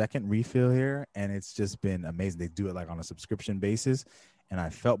my second refill here, and it's just been amazing. They do it like on a subscription basis, and I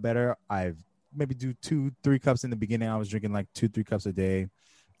felt better. I've maybe do 2-3 cups in the beginning. I was drinking like 2-3 cups a day.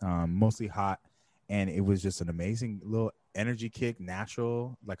 Mostly hot, and it was just an amazing little energy kick,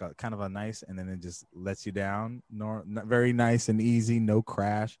 natural, like a kind of a nice, and then it just lets you down. Very nice and easy, no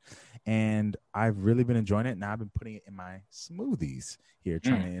crash. And I've really been enjoying it. Now I've been putting it in my smoothies here,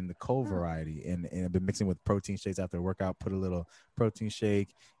 trying it in the cold variety, and I've been mixing with protein shakes after a workout. Put a little protein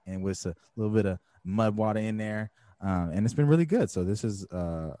shake and with a little bit of mud water in there, and it's been really good. So this is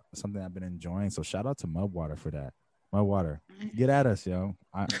something I've been enjoying. So shout out to Mudwater for that. Mudwater, get at us, yo.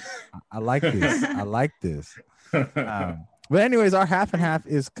 I like this. I like this. But anyways, our half and half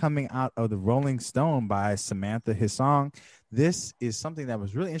is coming out of the Rolling Stone by Samantha Hissong. This is something that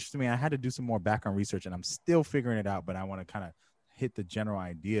was really interesting to me. I had to do some more background research, and I'm still figuring it out, but I want to kind of hit the general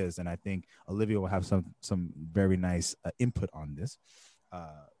ideas, and I think Olivia will have some very nice input on this.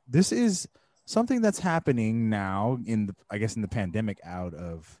 This is something that's happening now in the pandemic, out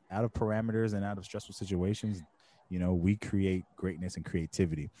of parameters and out of stressful situations. You know, we create greatness and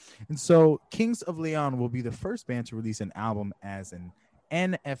creativity. And so Kings of Leon will be the first band to release an album as an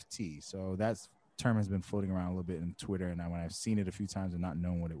NFT. So that term has been floating around a little bit in Twitter, and when I've seen it a few times and not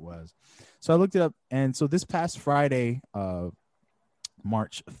known what it was. So I looked it up, and so this past Friday,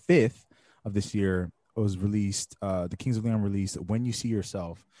 March 5th of this year, was released, the Kings of Leon released When You See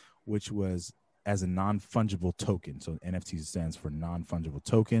Yourself, which was as a non-fungible token. So NFT stands for non-fungible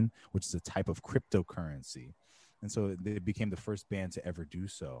token, which is a type of cryptocurrency. And so they became the first band to ever do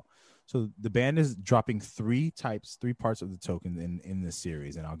so. So the band is dropping three parts of the token in this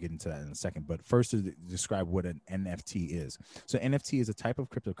series, and I'll get into that in a second. But first, to describe what an NFT is. So NFT is a type of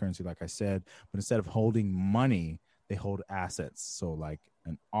cryptocurrency, like I said, but instead of holding money, they hold assets. So like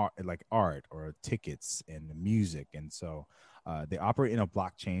art or tickets and music. And so they operate in a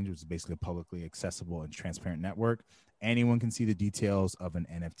blockchain, which is basically a publicly accessible and transparent network. Anyone can see the details of an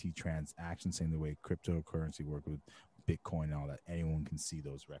NFT transaction, same the way cryptocurrency work with Bitcoin and all that. Anyone can see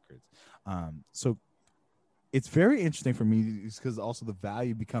those records. So it's very interesting for me because also the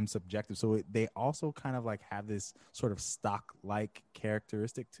value becomes subjective. So they also kind of like have this sort of stock-like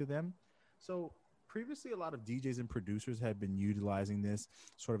characteristic to them. So previously, a lot of DJs and producers had been utilizing this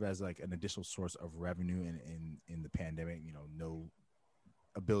sort of as like an additional source of revenue in the pandemic. You know, no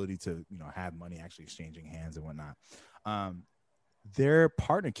ability to have money actually exchanging hands and whatnot. Their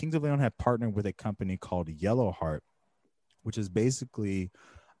partner, Kings of Leon, had partnered with a company called Yellowheart, which is basically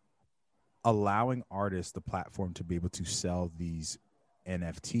allowing artists the platform to be able to sell these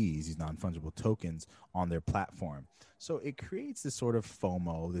NFTs, these non-fungible tokens, on their platform. So it creates this sort of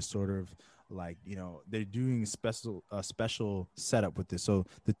FOMO, this sort of like, they're doing a special setup with this. So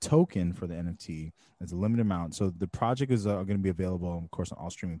the token for the NFT is a limited amount. So the project is going to be available, of course, on all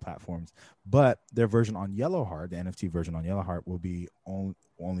streaming platforms. But their version on Yellowheart, the NFT version on Yellowheart, will be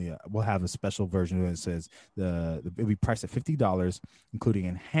we'll have a special version that says it'll be priced at $50, including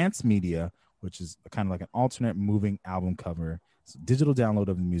enhanced media, which is kind of like an alternate moving album cover, digital download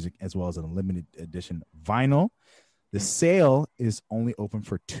of the music, as well as a limited edition vinyl. The sale is only open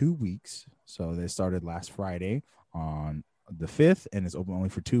for 2 weeks. So they started last Friday on the 5th, and it's open only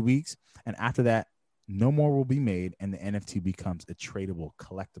for 2 weeks. And after that, no more will be made, and the NFT becomes a tradable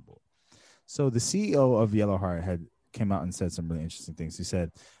collectible. So the CEO of Yellowheart came out and said some really interesting things. He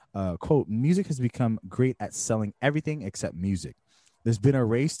said, quote, "Music has become great at selling everything except music. There's been a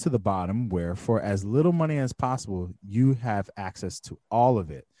race to the bottom where for as little money as possible, you have access to all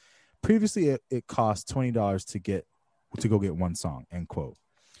of it. Previously, it cost $20 to go get one song," end quote.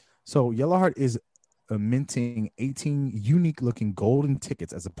 So Yellowheart is minting 18 unique looking golden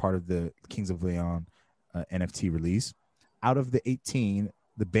tickets as a part of the Kings of Leon NFT release. Out of the 18,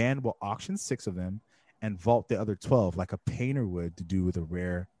 the band will auction 6 of them and vault the other 12 like a painter would to do with a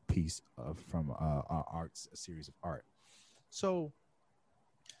rare piece from a series of art. So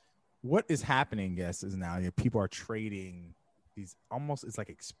what is happening, guys, is now people are trading these it's like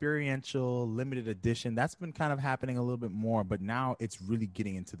experiential limited edition. That's been kind of happening a little bit more, but now it's really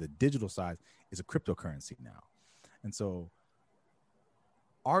getting into the digital side. It's a cryptocurrency now. And so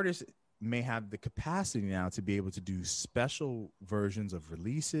artists may have the capacity now to be able to do special versions of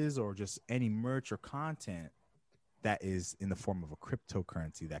releases or just any merch or content that is in the form of a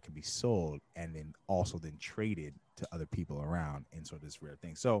cryptocurrency that can be sold and then also then traded to other people around in sort of this rare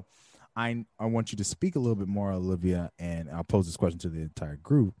thing. So I want you to speak a little bit more, Olivia, and I'll pose this question to the entire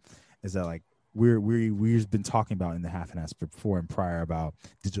group, is that like we've been talking about in the half and half before and prior about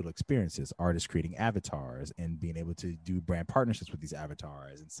digital experiences, artists creating avatars and being able to do brand partnerships with these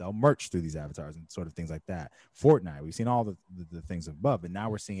avatars and sell merch through these avatars and sort of things like that. Fortnite, we've seen all the things above, but now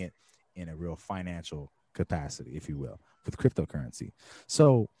we're seeing it in a real financial capacity, if you will, with cryptocurrency.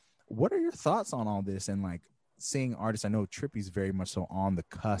 So what are your thoughts on all this and like seeing artists? I know Trippy's very much so on the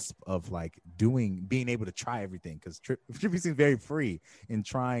cusp of like being able to try everything, because Trippy seems very free in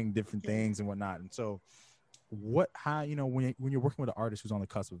trying different things and whatnot. And so when you're working with an artist who's on the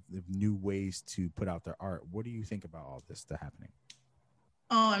cusp of new ways to put out their art, what do you think about all this that's happening?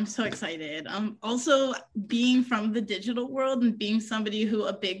 Oh, I'm so excited. Also, being from the digital world and being somebody who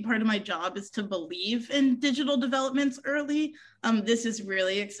a big part of my job is to believe in digital developments early, this is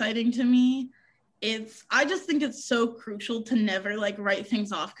really exciting to me. I just think it's so crucial to never like write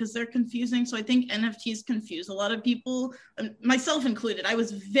things off because they're confusing. So I think NFTs confuse a lot of people, myself included. I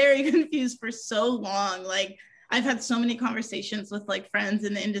was very confused for so long. Like I've had so many conversations with like friends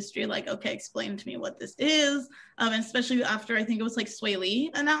in the industry, like, okay, explain to me what this is. Especially after I think it was like Sway Lee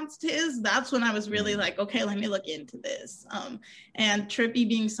announced his, that's when I was really like, okay, let me look into this. And Trippy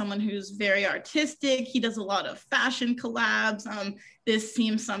being someone who's very artistic, he does a lot of fashion collabs. This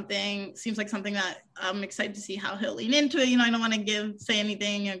seems like something that I'm excited to see how he'll lean into it. You know, I don't want to say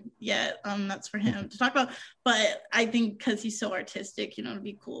anything yet. That's for him to talk about. But I think because he's so artistic, you know, it'd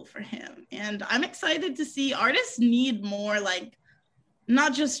be cool for him. And I'm excited to see artists need more like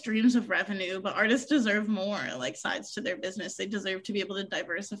not just streams of revenue, but artists deserve more like sides to their business. They deserve to be able to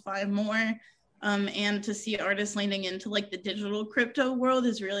diversify more. And to see artists leaning into like the digital crypto world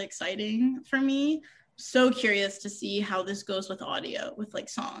is really exciting for me. So curious to see how this goes with audio, with like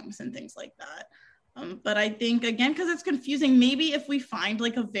songs and things like that. But I think again, because it's confusing, maybe if we find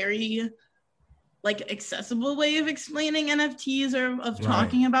like a very like accessible way of explaining NFTs or of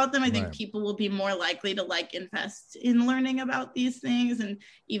talking about them, I think people will be more likely to like invest in learning about these things and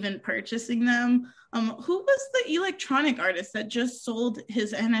even purchasing them. Who was the electronic artist that just sold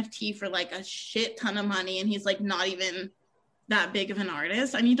his NFT for like a shit ton of money and he's like not even that big of an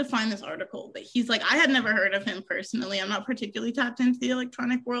artist? I need to find this article, but he's like, I had never heard of him personally. I'm not particularly tapped into the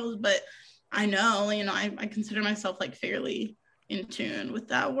electronic world, but I know, you know, I consider myself like fairly in tune with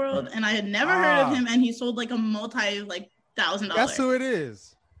that world, and I had never heard of him, and he sold like a $1,000. Guess who it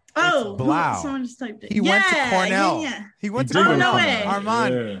is? Oh, someone just typed it. He went to Cornell. He went to Cornell. No way.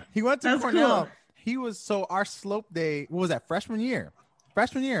 Armand. Yeah. He went to That's Cornell. cool. He was our slope day. What was that? Freshman year. I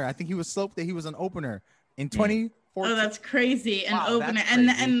think he was slope day. He was an opener in 2014. Oh, that's crazy. An opener.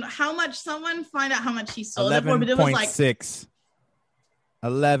 And how much? Someone find out how much he sold it for, but it was like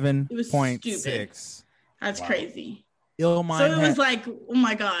 11.6. That's crazy. So it was like, oh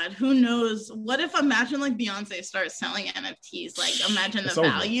my God, who knows? What if imagine like Beyonce starts selling NFTs? Like imagine the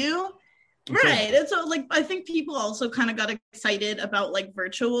value. Right. And so like I think people also kind of got excited about like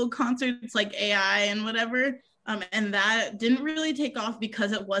virtual concerts like AI and whatever. And that didn't really take off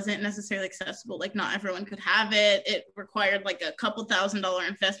because it wasn't necessarily accessible. Like not everyone could have it. It required like a couple $1,000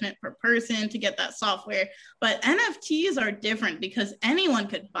 investment per person to get that software. But NFTs are different because anyone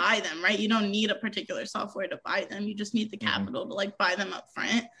could buy them, right? You don't need a particular software to buy them. You just need the capital to like buy them up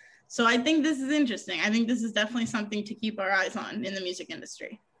front. So I think this is interesting. I think this is definitely something to keep our eyes on in the music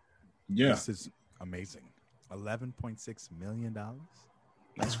industry. Yeah. This is amazing. $11.6 million.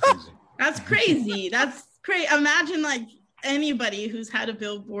 That's crazy. That's crazy. That's crazy. Imagine like anybody who's had a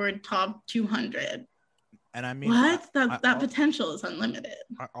Billboard top 200. And I mean, what? That potential is unlimited.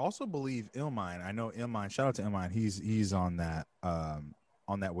 I also believe Illmind. I know Illmind. Shout out to Illmind. He's on that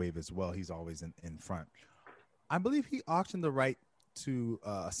wave as well. He's always in front. I believe he auctioned the right to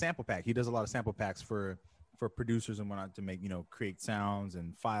a sample pack. He does a lot of sample packs for producers and whatnot to make, you know, create sounds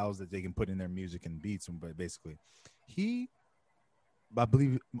and files that they can put in their music and beats. But basically, I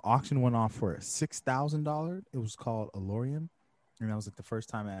believe auction went off for $6,000. It was called Alorium, and that was like the first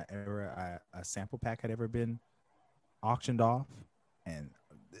time a sample pack had ever been auctioned off. And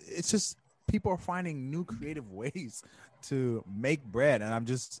it's just people are finding new creative ways to make bread, and I'm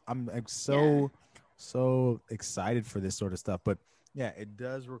so excited for this sort of stuff. But yeah, it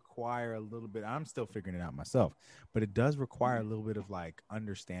does require a little bit. I'm still figuring it out myself, but it does require a little bit of like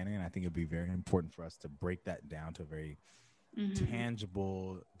understanding, and I think it'd be very important for us to break that down to a very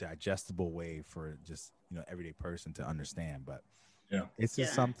tangible, digestible way for just, you know, everyday person to understand. But yeah, it's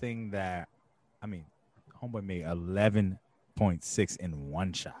just something that, I mean, homeboy made 11.6 in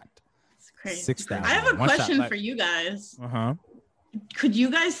one shot. It's crazy. 6,000. I have a question for you guys. Could you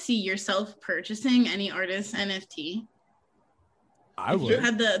guys see yourself purchasing any artist NFT? I would. If you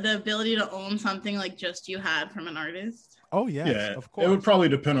had the ability to own something like just you had from an artist. Oh yes, yeah, of course. It would probably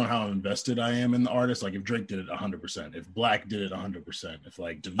depend on how invested I am in the artist. Like if Drake did it 100%, if Black did it 100%, if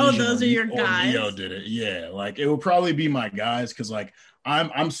like Division those are your guys. Neo did it, yeah, like it would probably be my guys because like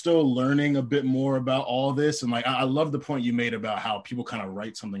I'm still learning a bit more about all this, and like I love the point you made about how people kind of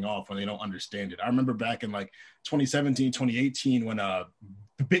write something off when they don't understand it. I remember back in like 2017, 2018 when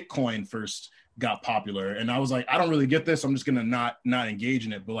Bitcoin first got popular, and I was like, I don't really get this, I'm just gonna not engage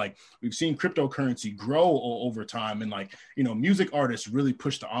in it. But like we've seen cryptocurrency grow over time, and like, you know, music artists really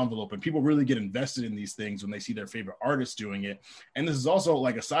push the envelope, and people really get invested in these things when they see their favorite artists doing it. And this is also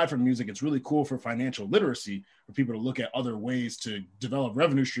like, aside from music, it's really cool for financial literacy for people to look at other ways to develop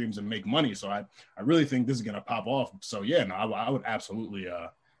revenue streams and make money. So I really think this is gonna pop off. So yeah, no, I would absolutely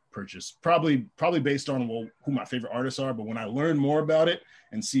purchase. Probably based on who my favorite artists are. But when I learn more about it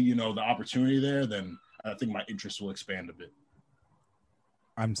and see, you know, the opportunity there, then I think my interest will expand a bit.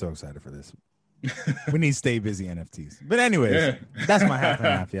 I'm so excited for this. We need Stay Busy NFTs. But anyways, that's my half and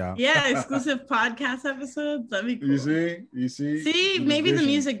half, y'all. Yeah, exclusive podcast episodes. That'd be cool. You see? See, maybe the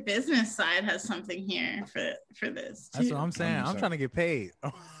music business side has something here for this too. That's what I'm saying. 100%. I'm trying to get paid.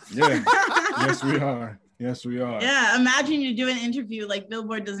 Yeah. Yes, we are. Yeah, imagine you do an interview, like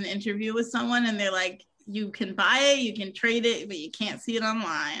Billboard does an interview with someone and they're like, you can buy it, you can trade it, but you can't see it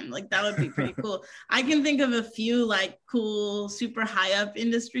online. Like that would be pretty cool. I can think of a few like cool, super high up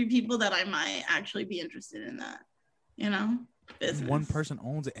industry people that I might actually be interested in that, you know, business. One person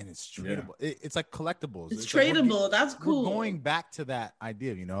owns it and it's tradable. Yeah. It's like collectibles. It's tradable. Like that's cool. We're going back to that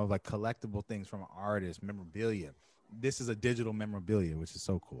idea, you know, like collectible things from an artist, memorabilia. This is a digital memorabilia, which is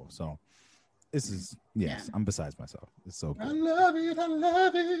so cool. So this is, I'm besides myself. It's so cool. I love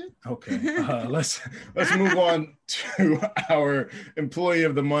it. Okay, let's move on to our employee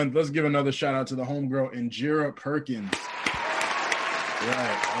of the month. Let's give another shout out to the homegirl, Injera Perkins.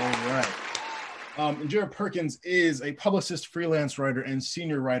 Right, all right. Injera Perkins is a publicist, freelance writer, and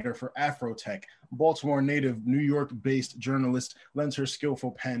senior writer for Afrotech. Baltimore native, New York-based journalist lends her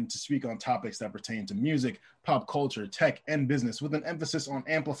skillful pen to speak on topics that pertain to music, pop culture, tech, and business, with an emphasis on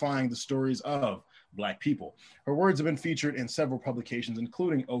amplifying the stories of Black people. Her words have been featured in several publications,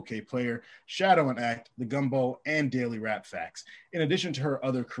 including OK Player, Shadow and Act, The Gumbo, and Daily Rap Facts. In addition to her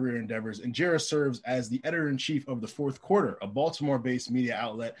other career endeavors, Injera serves as the editor-in-chief of The Fourth Quarter, a Baltimore-based media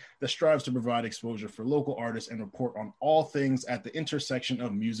outlet that strives to provide exposure for local artists and report on all things at the intersection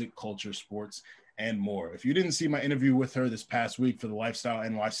of music, culture, sports, and more. If you didn't see my interview with her this past week for the Lifestyle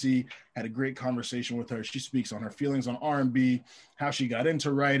NYC, had a great conversation with her. She speaks on her feelings on R&B, how she got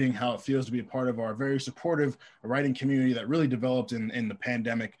into writing, how it feels to be a part of our very supportive writing community that really developed in the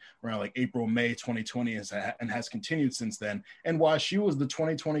pandemic around like April, May 2020 and has continued since then, and why she was the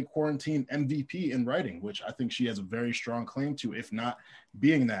 2020 quarantine MVP in writing, which I think she has a very strong claim to, if not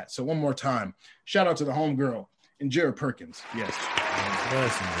being that. So one more time, shout out to the homegirl, Injera Perkins. Yes.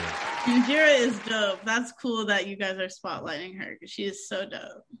 Injera is dope. That's cool that you guys are spotlighting her because she is so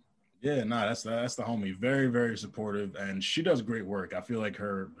dope. Yeah, that's the homie. Very, very supportive, and she does great work. I feel like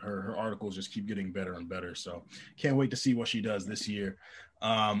her articles just keep getting better and better. So can't wait to see what she does this year.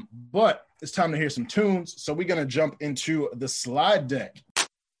 But it's time to hear some tunes. So we're gonna jump into the slide deck.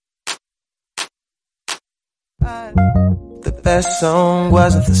 The best song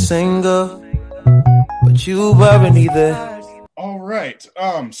wasn't the single, but you weren't either. All right.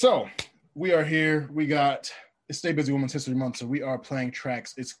 So we are here. We got Stay Busy Women's History Month, so we are playing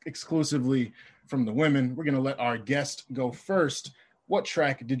tracks exclusively from the women. We're going to let our guest go first. What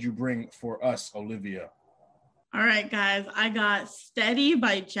track did you bring for us, Olivia? All right, guys. I got Steady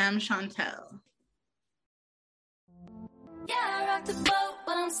by Jem Chantel. Yeah, I rock the boat,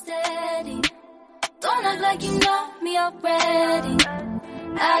 but I'm steady. Don't act like you know me already.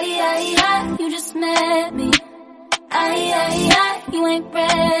 Aye, you just met me. Aye, you ain't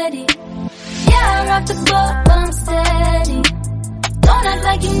ready. Yeah, I rock the boat, but I'm steady. Don't act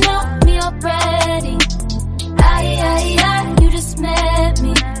like you know me already. Aye, you just met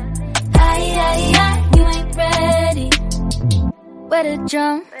me. Aye, you ain't ready. Where the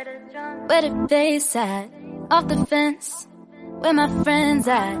drum, where the bass at? Off the fence, where my friends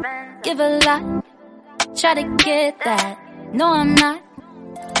at? Give a lot, try to get that. No, I'm not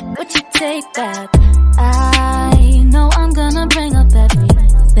what you take back. I know I'm gonna bring up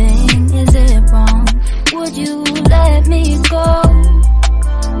everything. Is it wrong? Would you let me go?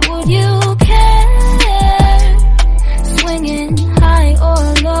 Would you care? Swinging high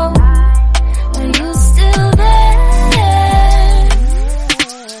or low? Are you still there?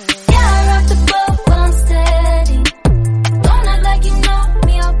 Yeah, I rock the boat, but I'm steady. Don't act like you know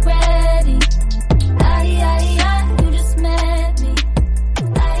me already. Aye, you just met me.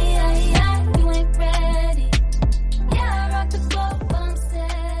 Aye, you ain't ready. Yeah, I rock the boat, but I'm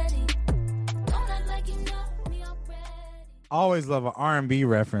steady. Don't act like you know me already. Always love an R&B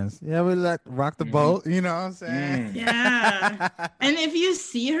reference. Yeah, we let rock the boat. You know what I'm saying? Yeah. And if you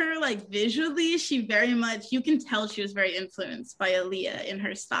see her like visually, she very much, you can tell she was very influenced by Aaliyah in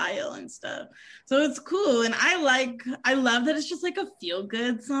her style and stuff. So it's cool. And I love that it's just like a feel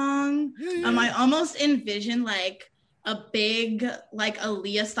good song. Yeah. I almost envision like a big like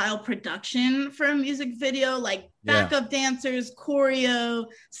Aaliyah style production for a music video, like backup dancers, choreo,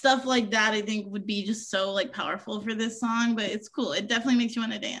 stuff like that. I think would be just so like powerful for this song, but it's cool. It definitely makes you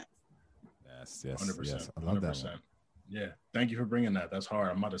want to dance. Yes, 100%. yes. I love 100%. That one. Yeah, thank you for bringing that. That's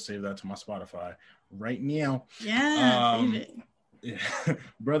hard. I'm about to save that to my Spotify right now. Yeah, save it. Yeah.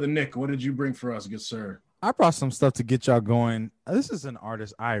 Brother Nick, what did you bring for us, good sir? I brought some stuff to get y'all going. This is an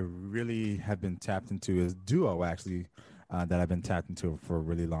artist I really have been tapped into, is duo actually, that I've been tapped into for a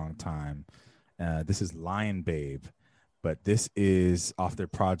really long time. This is Lion Babe, but this is off their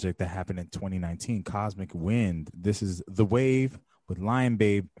project that happened in 2019, Cosmic Wind. This is The Wave with Lion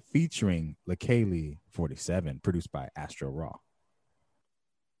Babe featuring Lekeli 47, produced by Astro Raw.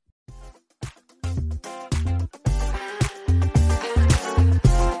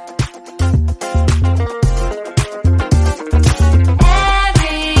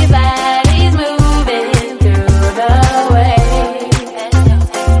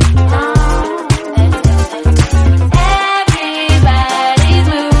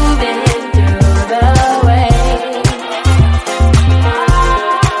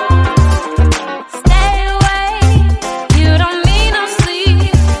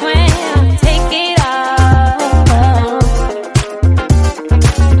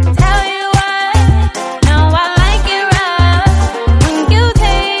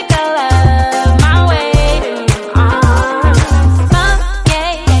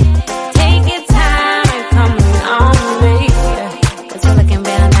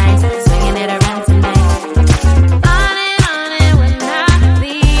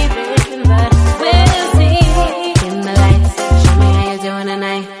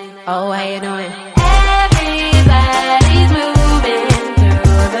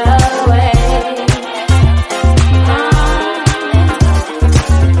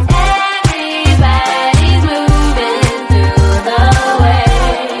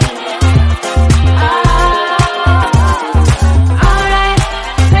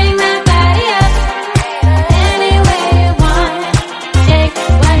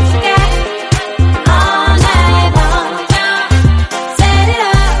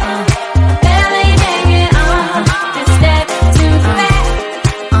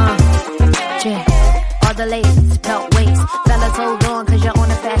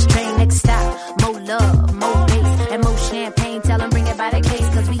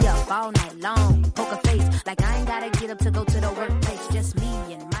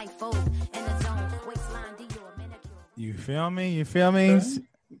 You feel me? Okay.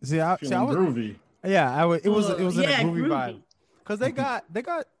 See, I was groovy. Yeah, it was in a groovy vibe. Because they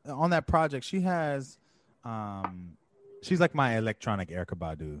got on that project. She has, she's like my electronic Erykah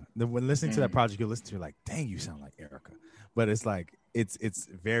Badu. When listening to that project, you listen to her like, dang, you sound like Erykah. But it's like it's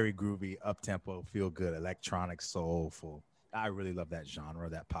very groovy, up tempo, feel good, electronic, soulful. I really love that genre,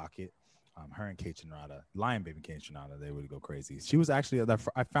 that pocket. Her and Kate Shinrada, Lion Baby Kate Shinrada, they would go crazy. She was actually,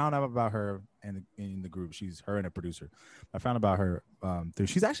 I found out about her in the group. She's her and a producer. I found about her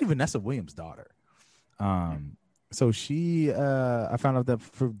she's actually Vanessa Williams' daughter. So she, I found out that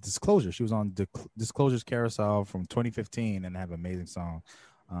for Disclosure, she was on Disclosure's Carousel from 2015 and have an amazing song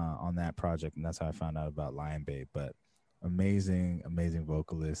on that project. And that's how I found out about Lion Babe. But amazing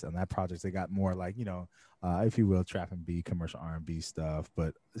vocalist. On that project, they got more like, if you will, trap and B, commercial R&B stuff.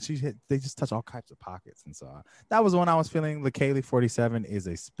 But they just touch all types of pockets. And so that was one I was feeling. Lekeli 47 is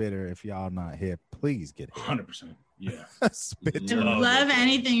a spitter. If y'all not hip, please get hip. 100%. Yeah. I love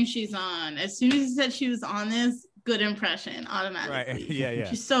anything she's on. As soon as you said she was on this, good impression automatically. Right. Yeah.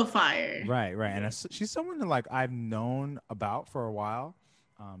 She's so fire. Right. And she's someone that like I've known about for a while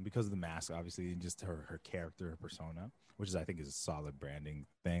because of the mask, obviously, and just her character, her persona, which I think is a solid branding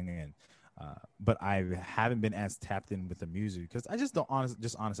thing. And but I haven't been as tapped in with the music because I just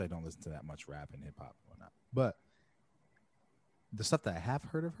honestly I don't listen to that much rap and hip hop and whatnot. But the stuff that I have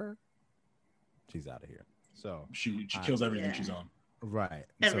heard of her, she's out of here. So she kills everything she's on. Right.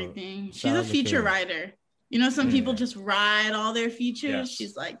 Everything. So, she's a feature writer. Some people just ride all their features. Yes.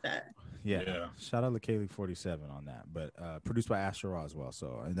 She's like that. Yeah. Shout out Lekeli 47 on that. But produced by Astro Raw as well.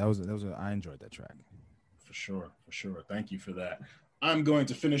 So that was I enjoyed that track. For sure. Thank you for that. I'm going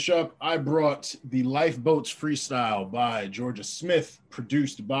to finish up. I brought the Lifeboats Freestyle by Georgia Smith,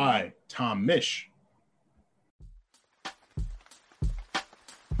 produced by Tom Misch.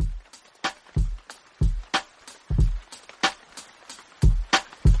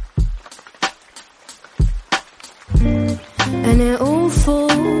 And it all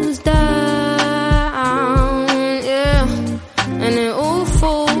falls down, yeah. And it all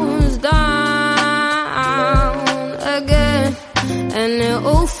falls down again. And it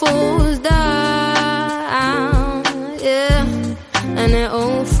all falls down, yeah. And it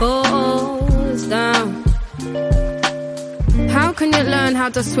all falls down. How can you didn't learn how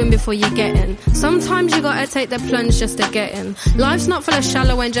to swim before you get in. Sometimes you gotta take the plunge just to get in. Life's not full of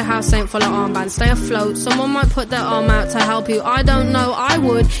shallow and your house ain't full of armbands. Stay afloat, someone might put their arm out to help you. I don't know, I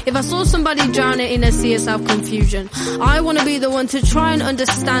would if I saw somebody drowning in a sea of self-confusion. I wanna be the one to try and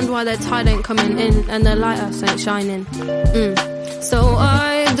understand why their tide ain't coming in and their lighthouse ain't shining. So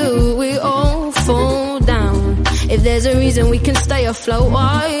why do we all fall down? If there's a reason we can stay afloat,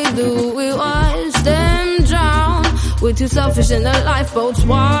 why do we watch them drown? We're too selfish in the lifeboats.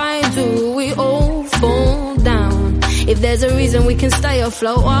 Why do we all fall down? If there's a reason we can stay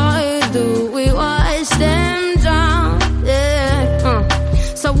afloat, why do we watch them drown?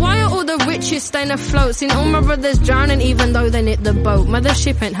 So why are all the richest staying afloat? Seen all my brothers drowning even though they knit the boat.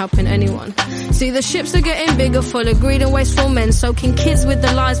 Mothership ain't helping anyone. See, the ships are getting bigger, full of greed and wasteful men, soaking kids with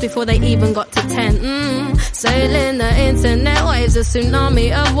the lies before they even got to 10. Sailing the internet waves, a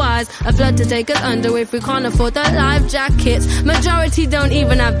tsunami of wise, a flood to take us under if we can't afford the life jackets. Majority don't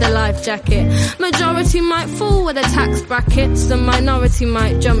even have the life jacket. Majority might fall with the tax brackets. The minority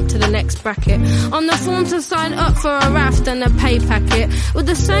might jump to the next bracket. On the form to sign up for a raft and a pay packet, with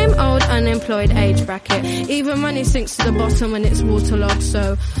the same old unemployed age bracket. Even money sinks to the bottom when it's waterlogged,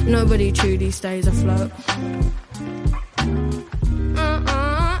 so nobody truly stays afloat.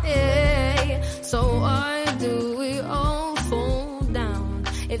 Yeah. So why do we all fall down?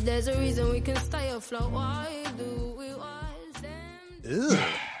 If there's a reason we can stay afloat, why do we watch them?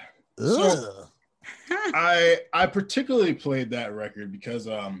 So, I particularly played that record because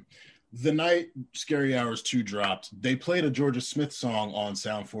the night Scary Hours 2 dropped, they played a Georgia Smith song on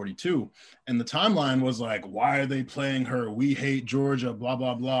Sound 42, and the timeline was like, why are they playing her? We hate Georgia, blah,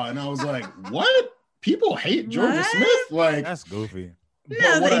 blah, blah. And I was like, what? People hate Georgia Smith? Like, that's goofy.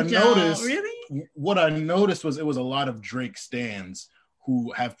 No, what they I don't. noticed, Really? what I noticed was it was a lot of Drake stans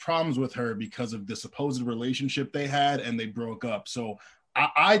who have problems with her because of the supposed relationship they had and they broke up. So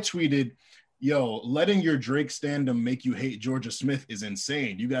I tweeted, yo, letting your Drake standum make you hate Georgia Smith is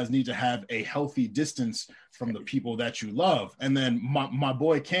insane. You guys need to have a healthy distance from the people that you love. And then my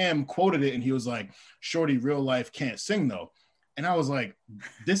boy Cam quoted it and he was like, shorty real life can't sing though. And I was like,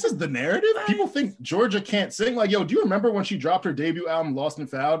 this is the narrative? People think Georgia can't sing. Like, yo, do you remember when she dropped her debut album, Lost and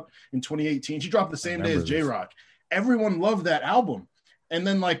Found, in 2018? She dropped the same day as J-Rock. Everyone loved that album. And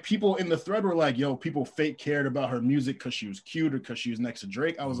then, like, people in the thread were like, yo, people fake cared about her music because she was cute or because she was next to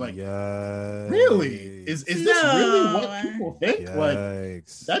Drake. I was like, really? Is this really what people think? Yikes. Like,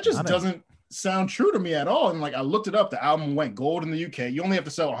 that just doesn't sound true to me at all. And, like, I looked it up. The album went gold in the UK. You only have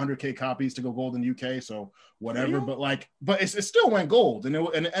to sell 100K copies to go gold in the UK, so whatever. Yeah. But it still went gold. And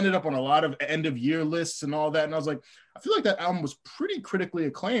it ended up on a lot of end-of-year lists and all that. And I was like, I feel like that album was pretty critically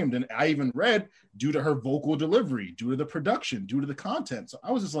acclaimed. And I even read due to her vocal delivery, due to the production, due to the content. So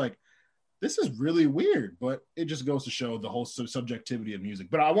I was just like, this is really weird, but it just goes to show the whole subjectivity of music.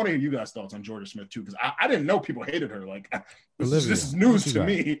 But I want to hear you guys' thoughts on Georgia Smith too, because I didn't know people hated her. Like, this is news to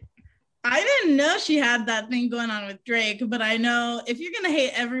me. I didn't know she had that thing going on with Drake, but I know if you're going to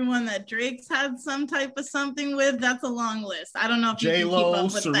hate everyone that Drake's had some type of something with, that's a long list. I don't know if J-Lo, you can keep up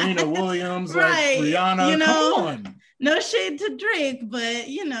with Serena that. Williams, right. Like Rihanna, you know, come on. No shade to Drake, but,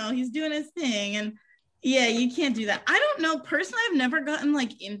 you know, he's doing his thing. And yeah, you can't do that. I don't know. Personally, I've never gotten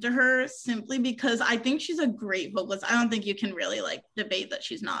like into her simply because I think she's a great vocalist. I don't think you can really like debate that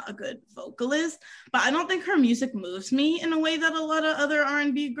she's not a good vocalist, but I don't think her music moves me in a way that a lot of other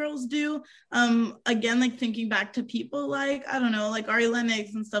R&B girls do. Again, like thinking back to people like, I don't know, like Ari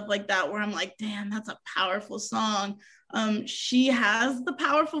Lennox and stuff like that, where I'm like, damn, that's a powerful song. She has the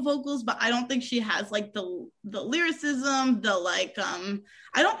powerful vocals, but I don't think she has like the lyricism, the like,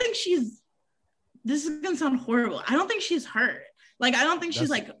 I don't think this is gonna sound horrible. I don't think she's hurt. Like, I don't think she's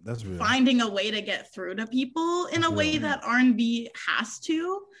like finding a way to get through to people in a way that R&B has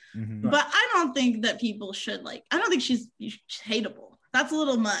to. Mm-hmm. But I don't think that people should like, I don't think she's hateable. That's a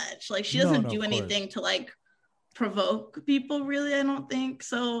little much. Like, she doesn't do anything to like provoke people really, I don't think.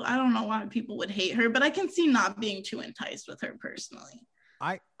 So I don't know why people would hate her, but I can see not being too enticed with her personally.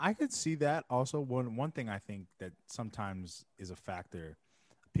 I could see that also. One thing I think that sometimes is a factor,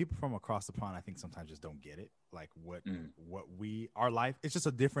 people from across the pond, I think sometimes just don't get it. Like our life, it's just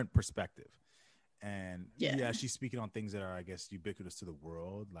a different perspective. And yeah, she's speaking on things that are, I guess, ubiquitous to the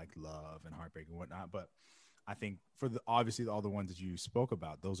world, like love and heartbreak and whatnot. But I think obviously all the ones that you spoke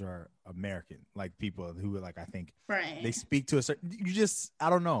about, those are American, like people who like, I think they speak to a certain, I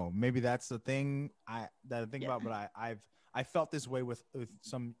don't know, maybe that's the thing that I think about, but I felt this way with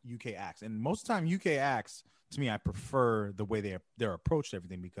some UK acts, and most of the time UK acts, to me, I prefer the way they're approached to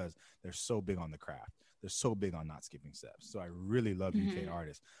everything because they're so big on the craft. They're so big on not skipping steps. So I really love UK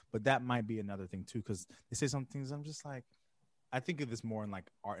artists. But that might be another thing too, because they say some things I'm just like, I think of this more in like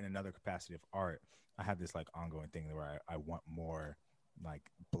art, in another capacity of art. I have this like ongoing thing where I want more like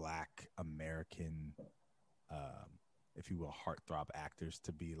Black American, if you will, heartthrob actors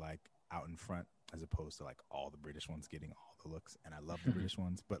to be like out in front, as opposed to like all the British ones getting all the looks. And I love the British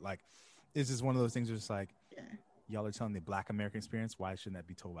ones, but like it's just one of those things where it's like, y'all are telling the Black American experience. Why shouldn't that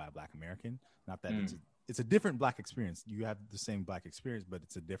be told by a Black American? Not that it's a different Black experience. You have the same Black experience, but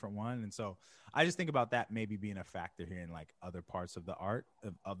it's a different one. And so I just think about that maybe being a factor here in like other parts of the art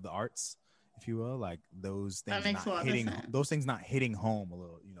of the arts, if you will, like those things not hitting home a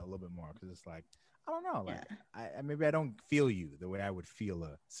little bit more, because it's like, I don't know, like maybe I don't feel you the way I would feel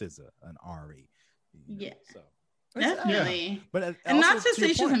a SZA, an Ari. So definitely. But and not to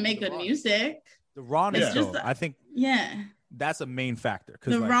say she doesn't make good music. The rawness, though, I think. That's a main factor.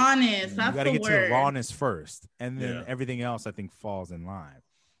 The like, rawness. That's you got to get word. to the rawness first, and then everything else I think falls in line.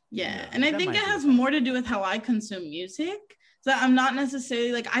 And I think it has more to do with how I consume music. So I'm not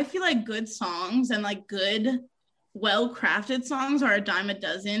necessarily like, I feel like good songs and like good, well-crafted songs are a dime a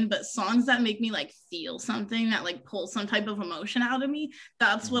dozen, but songs that make me like feel something, that like pull some type of emotion out of me,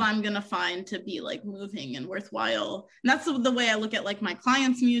 that's what I'm gonna find to be like moving and worthwhile. And that's the way I look at like my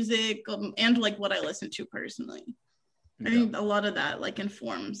clients' music and like what I listen to personally. I think a lot of that like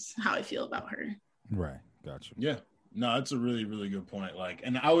informs how I feel about her. Right. Gotcha. Yeah. No, that's a really, really good point. Like,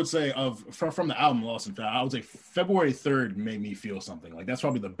 and I would say from the album Lost and Found, I would say February 3rd made me feel something. Like that's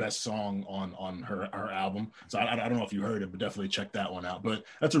probably the best song on her album. So I don't know if you heard it, but definitely check that one out. But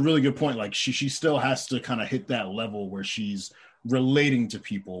that's a really good point. Like she still has to kind of hit that level where she's relating to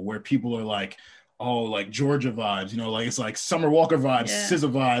people, where people are like, oh, like Georgia vibes, like it's like Summer Walker vibes,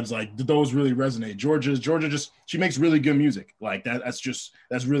 SZA vibes, like those really resonate. Georgia just, she makes really good music. Like that's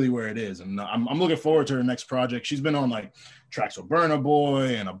really where it is. And I'm looking forward to her next project. She's been on like tracks with Burna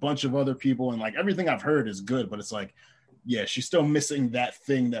Boy and a bunch of other people. And like everything I've heard is good, but it's like, she's still missing that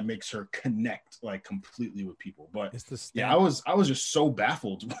thing that makes her connect like completely with people. But I was just so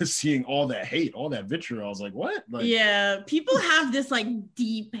baffled with seeing all that hate, all that vitriol. I was like, what? Like, people have this like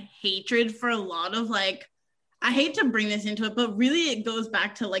deep hatred for a lot of like, I hate to bring this into it, but really it goes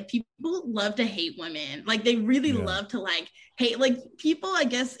back to like people love to hate women. Like they really love to like hate like people, I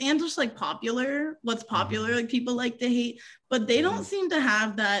guess, and just like what's popular, like people like to hate, but they don't seem to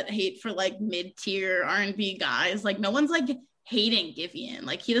have that hate for like mid-tier R&B guys. Like no one's like hating Giveon.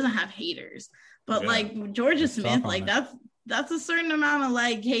 Like he doesn't have haters, but like Georgia Smith, like that's a certain amount of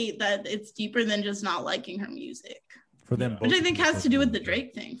like hate that it's deeper than just not liking her music. For them, which I think has to do with the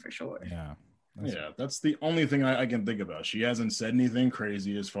Drake thing for sure. That's the only thing I can think about. She hasn't said anything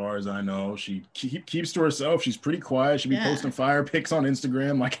crazy as far as I know. She keeps to herself. She's pretty quiet. She'll be posting fire pics on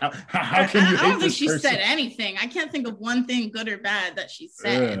Instagram. Like how can you hate this person? I don't think she said anything. I can't think of one thing good or bad that she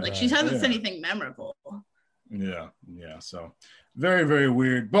said. Like she hasn't said anything memorable. So very, very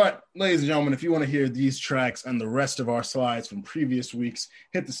weird. But ladies and gentlemen, if you want to hear these tracks and the rest of our slides from previous weeks,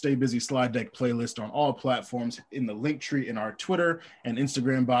 hit the Stay Busy Slide Deck playlist on all platforms in the link tree in our Twitter and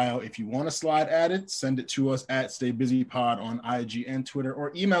Instagram bio. If you want a slide added, send it to us at StayBusyPod on IG and Twitter,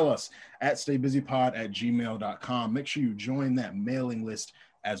 or email us at staybusypod@gmail.com. Make sure you join that mailing list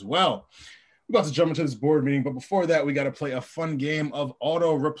as well. We're about to jump into this board meeting, but before that, we got to play a fun game of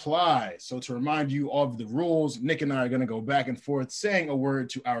auto reply. So to remind you of the rules, Nick and I are going to go back and forth saying a word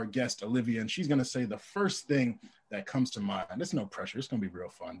to our guest, Olivia, and she's going to say the first thing that comes to mind. There's no pressure. It's going to be real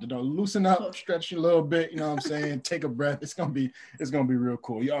fun. Loosen up, stretch you a little bit. You know what I'm saying? Take a breath. It's going to be real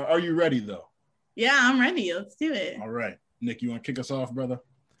cool. Are you ready though? Yeah, I'm ready. Let's do it. All right. Nick, you want to kick us off, brother?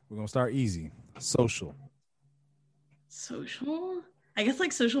 We're going to start easy. Social. I guess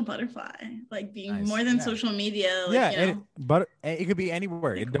like social butterfly, like being more than social media. Like, but it could be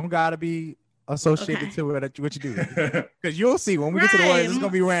anywhere. It don't gotta be associated to what you do, because you'll see when we get to the words, it's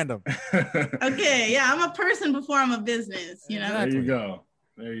gonna be random. Okay, I'm a person before I'm a business. There you go.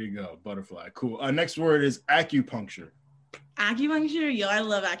 Butterfly. Cool. Next word is acupuncture. Acupuncture, I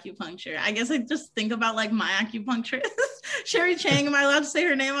love acupuncture. I guess I just think about like my acupuncturist, Sherry Chang. Am I allowed to say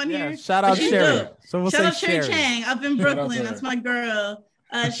her name on here? Shout out Sherry. So shout out Sherry Chang up in Brooklyn. That's my girl.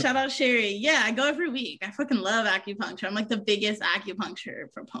 Shout out Sherry. Yeah, I go every week. I fucking love acupuncture. I'm like the biggest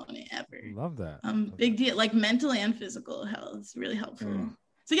acupuncture proponent ever. Love that. Big deal. Like mental and physical health. It's really helpful.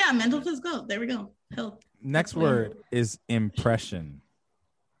 So yeah, mental, physical. There we go. Health. Next word is impression.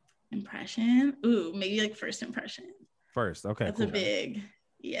 Impression. Ooh, maybe like first impression. First, okay. That's that's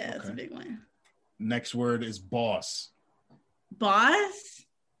a big one. Next word is boss. Boss.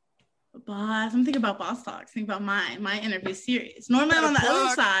 I'm thinking about boss talks. Think about my interview series. Normally I'm on the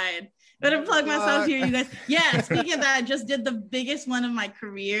other side. Better plug myself here, you guys. Yeah, speaking of that, I just did the biggest one of my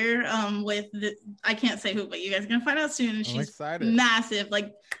career with I can't say who, but you guys are gonna find out soon. And she's excited. Massive.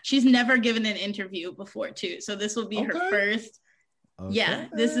 Like, she's never given an interview before too. So this will be her first. Okay. Yeah,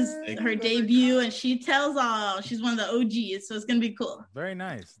 this is her debut, and she tells all. She's one of the OGs, so it's gonna be cool. Very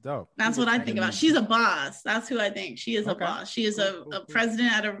nice, dope. That's what I think about. She's a boss. That's who I think. She is a boss. She is a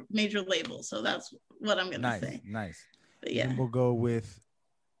president at a major label. So that's what I'm gonna say. Nice. But yeah, and we'll go with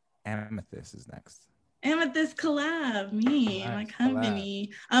Amethyst is next. Amethyst collab, my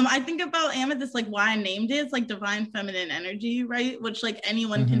company. Collab. I think about Amethyst, like why I named it. It's like divine feminine energy, right? Which like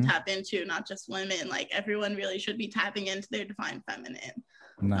anyone can tap into, not just women. Like everyone really should be tapping into their divine feminine.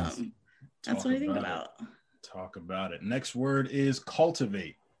 Nice. That's what I think about. Talk about it. Next word is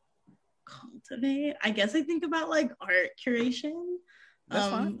cultivate. Cultivate. I guess I think about like art curation.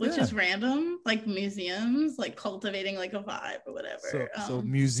 Which is random, like museums, like cultivating like a vibe or whatever. So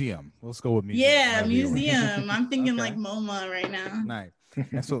museum. Let's go with museum. Yeah, museum. I'm thinking like MoMA right now. Nice.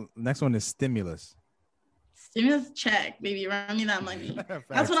 Next one is stimulus. Stimulus check, baby. Run me that money.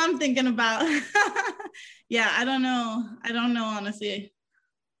 That's what I'm thinking about. Yeah, I don't know. Honestly.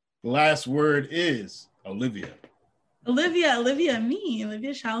 Last word is Olivia. Olivia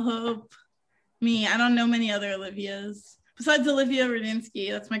Shallhope. Me. I don't know many other Olivias. Besides Olivia Radinsky,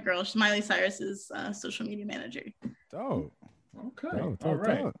 that's my girl. She's Miley Cyrus's social media manager. Dope. Okay. All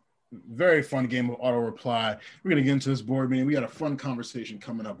right. Very fun game of auto reply. We're going to get into this board meeting. We got a fun conversation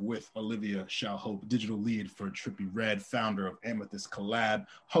coming up with Olivia Shallhope, digital lead for Trippie Redd, founder of Amethyst Collab,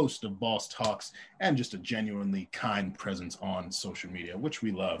 host of Boss Talks, and just a genuinely kind presence on social media, which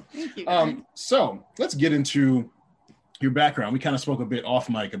we love. Thank you. So let's get into your background. We kind of spoke a bit off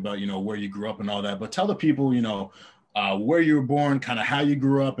mic about, where you grew up and all that, but tell the people, where you were born, kind of how you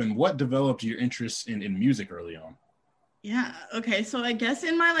grew up, and what developed your interest in music early on. Yeah. Okay. So I guess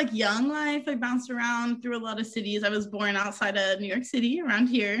in my like young life, I bounced around through a lot of cities. I was born outside of New York City, around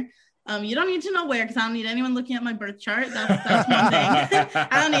here. You don't need to know where, because I don't need anyone looking at my birth chart. That's one thing.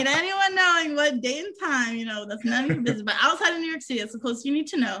 I don't need anyone knowing what day and time. That's none of your business. But outside of New York City, that's the closest you need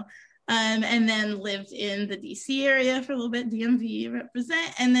to know. And then lived in the DC area for a little bit, DMV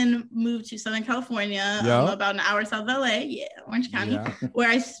represent, and then moved to Southern California, about an hour south of LA, Orange County, where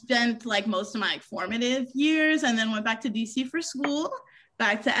I spent like most of my formative years, and then went back to DC for school,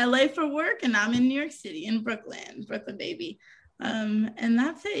 back to LA for work, and now I'm in New York City, in Brooklyn baby. And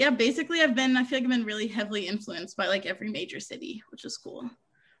that's it. Yeah, basically I feel like I've been really heavily influenced by like every major city, which is cool.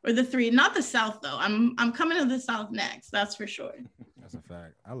 Or the three, not the South though. I'm coming to the South next, that's for sure. That's a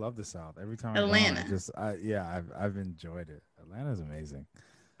fact. I love the South. Every time Atlanta. I've enjoyed it. Atlanta's amazing.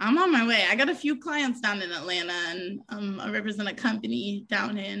 I'm on my way. I got a few clients down in Atlanta, and I represent a company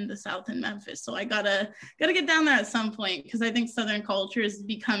down in the South in Memphis. So I gotta get down there at some point, because I think Southern culture is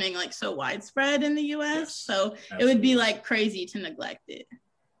becoming like so widespread in the US. Yes, so absolutely. It would be like crazy to neglect it.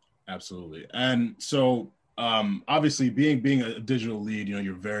 Absolutely. And so obviously being a digital lead,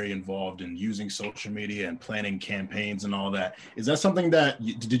 you're very involved in using social media and planning campaigns and all that. Is that something that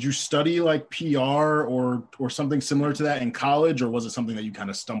did you study like PR or something similar to that in college, or was it something that you kind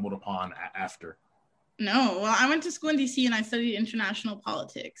of stumbled upon after? No, well, I went to school in DC and I studied international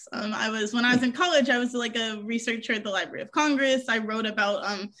politics. When I was in college, I was like a researcher at the Library of Congress. I wrote about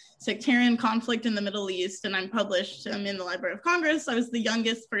sectarian conflict in the Middle East, and I'm published in the Library of Congress. I was the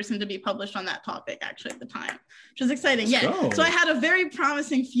youngest person to be published on that topic actually at the time, which was exciting. So I had a very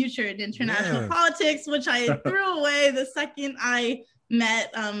promising future in international politics, which I threw away the second I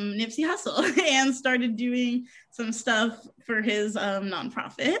met Nipsey Hussle and started doing some stuff for his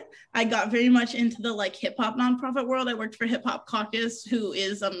nonprofit. I got very much into the like hip hop nonprofit world. I worked for Hip Hop Caucus, who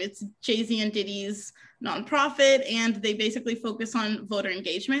is it's Jay-Z and Diddy's nonprofit, and they basically focus on voter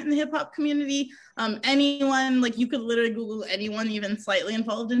engagement in the hip hop community. Anyone, like you could literally Google anyone even slightly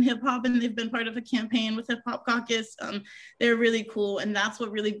involved in hip hop, and they've been part of a campaign with Hip Hop Caucus. They're really cool, and that's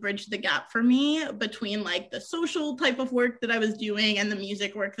what really bridged the gap for me between like the social type of work that I was doing and the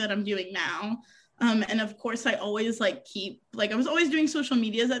music work that I'm doing now. And of course, I always I was always doing social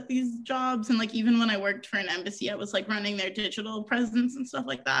medias at these jobs. And like, even when I worked for an embassy, I was like running their digital presence and stuff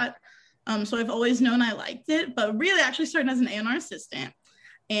like that. So I've always known I liked it, but really actually started as an A&R assistant.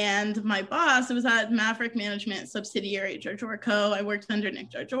 And my boss, it was at Maverick Management subsidiary, Jarjor Co. I worked under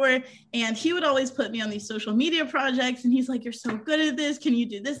Nick Jarjor, and he would always put me on these social media projects. And he's like, "You're so good at this. Can you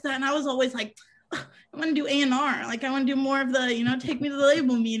do this, that?" And I was always like, I want to do A&R. Like, I want to do more of the, take me to the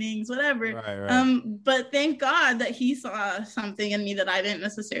label meetings, whatever. Right. But thank God that he saw something in me that I didn't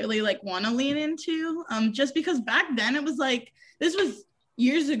necessarily want to lean into. Just because back then it was like, this was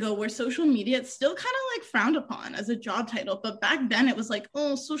years ago where social media, it's still kind of like frowned upon as a job title. But back then it was like,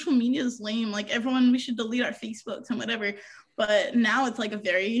 oh, social media is lame. Like everyone, we should delete our Facebooks and whatever. But now it's like a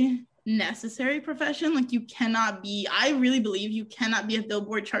very necessary profession. Like you cannot be, I really believe you cannot be a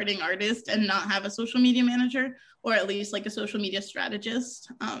Billboard charting artist and not have a social media manager, or at least like a social media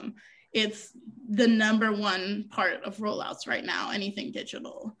strategist. It's the number one part of rollouts right now, anything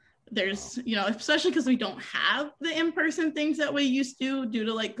digital. There's, you know, especially because we don't have the in-person things that we used to due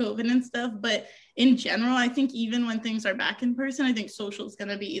to like COVID and stuff. But in general, I think even when things are back in person, I think social is going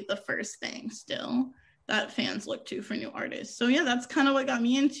to be the first thing still that fans look to for new artists. So yeah, that's kind of what got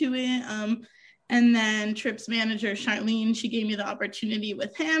me into it. And then Trip's manager, Charlene, she gave me the opportunity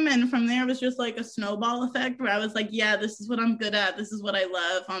with him. And from there, it was just like a snowball effect where I was like, yeah, this is what I'm good at. This is what I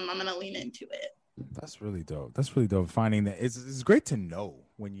love. I'm going to lean into it. That's really dope. That's really dope. Finding that it's great to know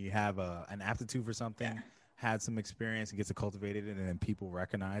when you have an aptitude for something, had some experience and get to cultivate it, and then people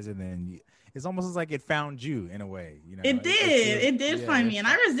recognize it. And then it's almost like it found you in a way. You know, it did find me, and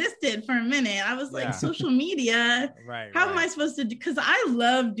I resisted for a minute. I was like, social media, how am I supposed to do? Because I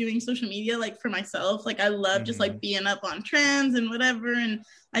love doing social media, like for myself. Like I love just like being up on trends and whatever. And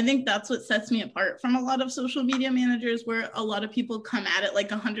I think that's what sets me apart from a lot of social media managers, where a lot of people come at it like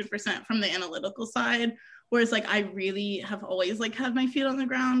 100% from the analytical side. Whereas like I really have always like had my feet on the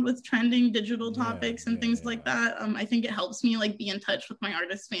ground with trending digital topics and things like that. I think it helps me like be in touch with my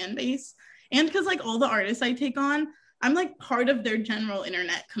artist fan base. And because like all the artists I take on, I'm like part of their general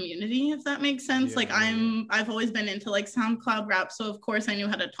internet community, if that makes sense. I've always been into like SoundCloud rap. So of course I knew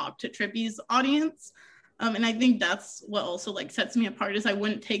how to talk to Trippy's audience. And I think that's what also like sets me apart, is I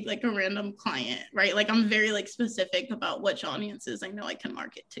wouldn't take like a random client, right? Like I'm very like specific about which audiences I know I can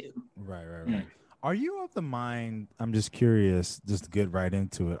market to. Right. Are you of the mind, I'm just curious, just to get right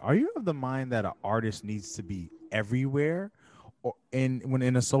into it, are you of the mind that an artist needs to be everywhere, or in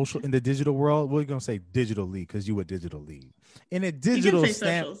the digital world? We're gonna say digitally because you a digital lead. In a digital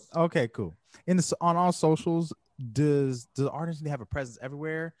socials. Okay, cool. On all socials, does the artist need to have a presence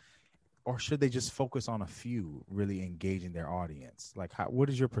everywhere, or should they just focus on a few really engaging their audience? Like, what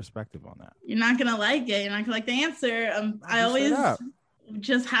is your perspective on that? You're not gonna like it. You're not gonna like the answer. I always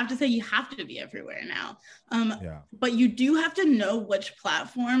just have to say you have to be everywhere now. But you do have to know which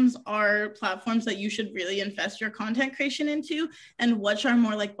platforms are platforms that you should really invest your content creation into, and which are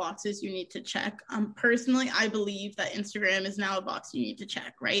more like boxes you need to check. Personally, I believe that Instagram is now a box you need to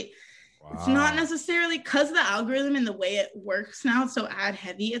check, right? Wow. It's not necessarily, because the algorithm and the way it works now, it's so ad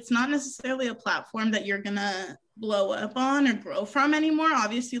heavy. It's not necessarily a platform that you're gonna blow up on or grow from anymore.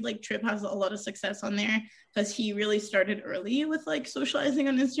 Obviously, like Trip has a lot of success on there because he really started early with like socializing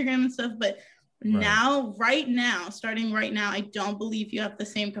on Instagram and stuff. But starting right now, I don't believe you have the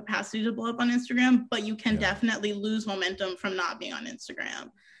same capacity to blow up on Instagram, but you can definitely lose momentum from not being on Instagram.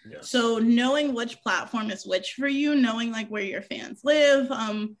 Yes. So knowing which platform is which for you, knowing like where your fans live,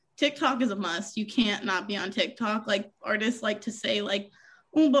 TikTok is a must. You can't not be on TikTok. Like artists like to say like,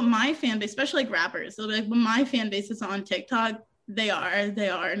 oh, but my fan base, especially like rappers, they'll be like, but my fan base is on TikTok. They are,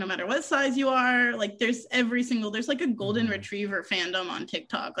 no matter what size you are. Like there's like a golden retriever fandom on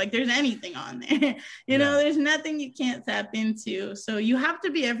TikTok. Like there's anything on there, you know, there's nothing you can't tap into. So you have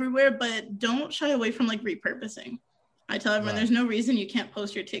to be everywhere, but don't shy away from like repurposing. I tell everyone there's no reason you can't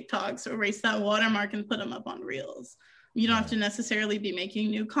post your TikToks, erase that watermark and put them up on Reels. You don't have to necessarily be making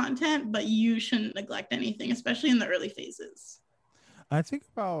new content, but you shouldn't neglect anything, especially in the early phases. I think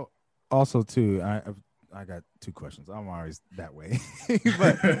about also too, I got two questions. I'm always that way.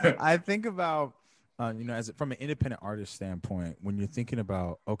 But I think about, from an independent artist standpoint, when you're thinking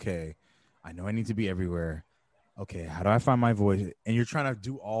about, okay, I know I need to be everywhere. Okay, how do I find my voice? And you're trying to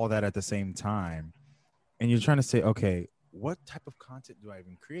do all that at the same time. And you're trying to say, okay, what type of content do I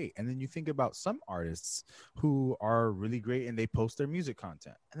even create? And then you think about some artists who are really great and they post their music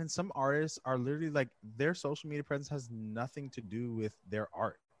content. And then some artists are literally like their social media presence has nothing to do with their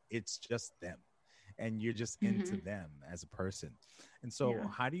art. It's just them. And you're just into them as a person. And so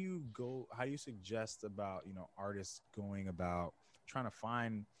how do you suggest about, artists going about trying to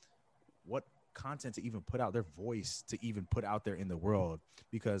find what content to even put out, their voice to even put out there in the world?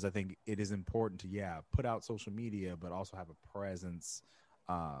 Because I think it is important to put out social media, but also have a presence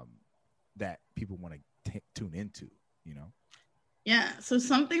that people want to tune into, Yeah, so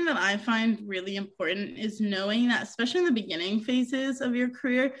something that I find really important is knowing that, especially in the beginning phases of your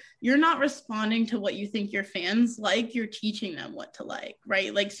career, you're not responding to what you think your fans like, you're teaching them what to like,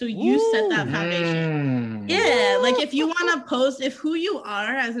 right? Like, so you set that foundation. Yeah, like if you want to post, if who you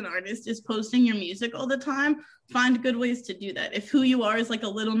are as an artist is posting your music all the time, find good ways to do that. If who you are is like a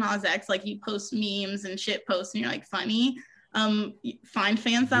Lil Nas X, like you post memes and shit posts and you're like funny, Find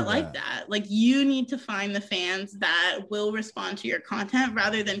fans that like that. Like, you need to find the fans that will respond to your content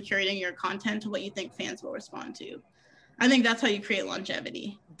rather than curating your content to what you think fans will respond to. I think that's how you create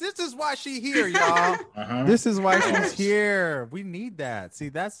longevity. This is why she's here, y'all. This is why she's here. We need that. See,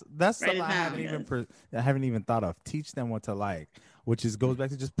 that's something I haven't even thought of. Teach them what to like, which goes back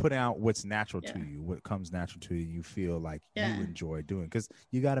to just putting out what's natural to you, what comes natural to you. You feel like you enjoy doing, because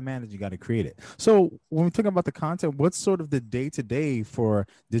you got to manage, you got to create it. So when we're talking about the content, what's sort of the day-to-day for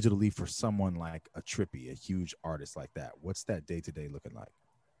Digital Leaf for someone like a Trippie, a huge artist like that? What's that day-to-day looking like?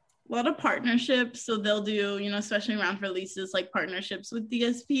 A lot of partnerships. So they'll do, especially around releases, like partnerships with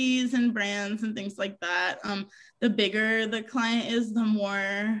DSPs and brands and things like that. The bigger the client is, the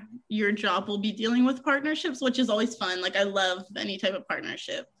more your job will be dealing with partnerships, which is always fun. Like, I love any type of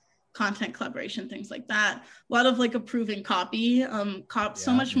partnership, content collaboration, things like that. A lot of like approving copy,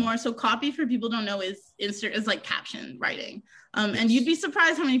 so much more. So copy, for people don't know, is like caption writing. And you'd be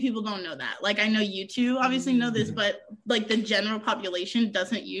surprised how many people don't know that. Like, I know you two obviously know this, but like the general population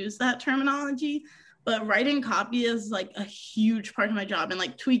doesn't use that terminology. But writing copy is like a huge part of my job, and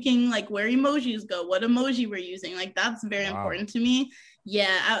like tweaking like where emojis go, what emoji we're using. Like, that's very important to me.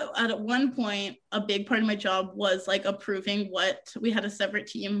 Yeah, at one point, a big part of my job was like approving we had a separate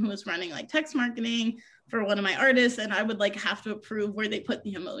team who was running like text marketing for one of my artists, and I would like have to approve where they put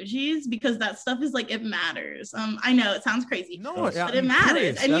the emojis, because that stuff is like, it matters. I know it sounds crazy, but it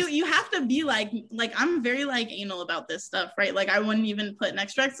matters. And you have to be like I'm very like anal about this stuff, right? Like, I wouldn't even put an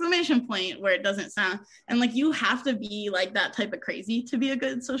extra exclamation point where it doesn't sound, and like, you have to be like that type of crazy to be a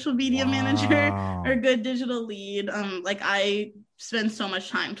good social media manager or good digital lead. Like, I spend so much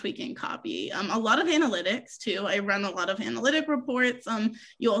time tweaking copy. A lot of analytics too. I run a lot of analytic reports.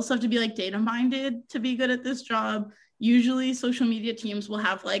 You also have to be like data minded to be good at this job. Usually social media teams will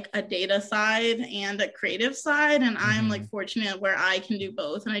have like a data side and a creative side. And I'm like fortunate where I can do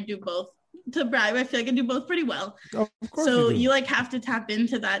both, and I do both. To brag, I feel like I do both pretty well. Oh, of course so you like have to tap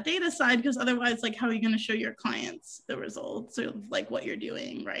into that data side, because otherwise, like, how are you going to show your clients the results of like what you're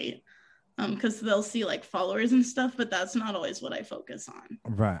doing, right? Because they'll see like followers and stuff, but that's not always what I focus on.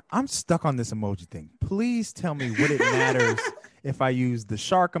 Right. I'm stuck on this emoji thing. Please tell me what it matters if I use the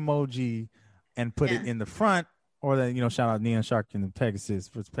shark emoji and put it in the front, or the, shout out Neon Shark and the Pegasus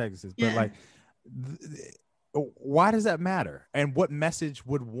for Pegasus. But like, why does that matter? And what message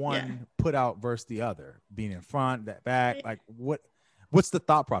would one put out versus the other? Being in front, that back, like what's the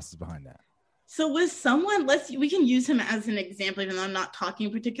thought process behind that? So with someone, we can use him as an example, even though I'm not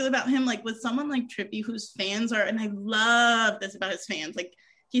talking particularly about him, like with someone like Trippie, whose fans are, and I love this about his fans, like,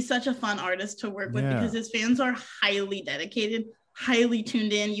 he's such a fun artist to work with because his fans are highly dedicated, highly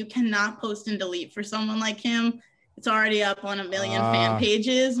tuned in. You cannot post and delete for someone like him. It's already up on 1 million fan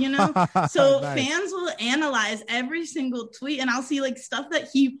pages, So fans will analyze every single tweet, and I'll see like stuff that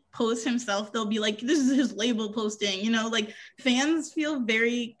he posts himself. They'll be like, this is his label posting, like fans feel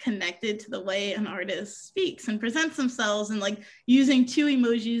very connected to the way an artist speaks and presents themselves, and like using 2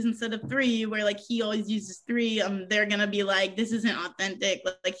 emojis instead of 3, where like he always uses 3. They're going to be like, this isn't authentic.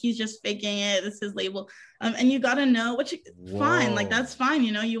 Like he's just faking it. This is his label. And you got to know fine. Like, that's fine.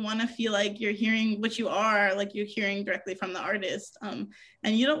 You want to feel like you're hearing what you are, like you're hearing directly from the artist.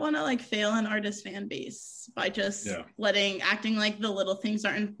 And you don't want to like fail an artist fan base by just acting like the little things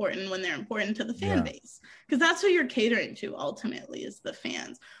aren't important when they're important to the fan base. Because that's who you're catering to ultimately, is the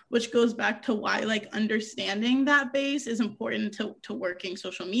fans, which goes back to why like understanding that base is important to working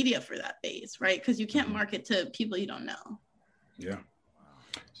social media for that base, right? Because you can't market to people you don't know. Yeah.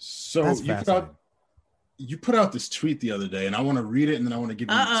 So you put out this tweet the other day, and I want to read it, and then I want to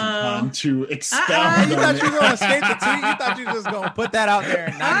give you some time to expound you on thought you were going to escape the tweet? You thought you were just going to put that out there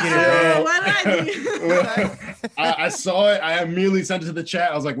and not get it read? What did I do? I saw it. I immediately sent it to the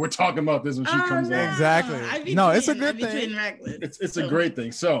chat. I was like, we're talking about this when she comes in. Exactly. No, it's a good thing. It's a great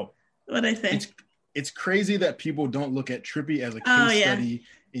thing. So what I say? It's crazy that people don't look at Trippie as a case study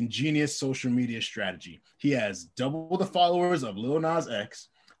in genius social media strategy. He has double the followers of Lil Nas X,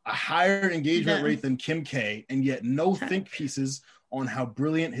 a higher engagement rate than Kim K, and yet no think pieces on how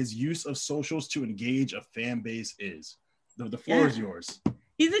brilliant his use of socials to engage a fan base is. The floor is yours.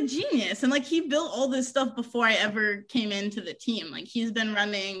 He's a genius. And like, he built all this stuff before I ever came into the team. Like, he's been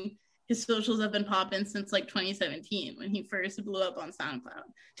running, his socials have been popping since like 2017 when he first blew up on SoundCloud.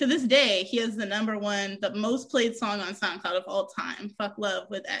 To this day, he has the most played song on SoundCloud of all time, Fuck Love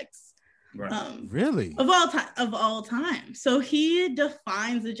with X. Right. Really? Of all time. So he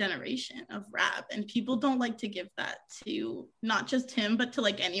defines a generation of rap, and people don't like to give that to not just him, but to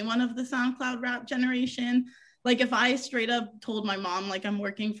like anyone of the SoundCloud rap generation. Like if I straight up told my mom like I'm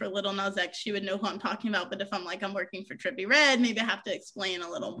working for Lil Nas X, she would know who I'm talking about. But if I'm like I'm working for Trippie Redd, maybe I have to explain a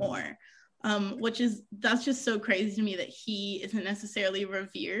little more. That's just so crazy to me that he isn't necessarily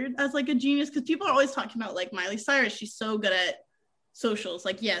revered as like a genius, because people are always talking about like Miley Cyrus. She's so good at socials.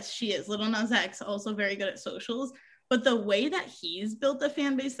 Like, yes, she is. Lil Nas X also very good at socials. But the way that he's built a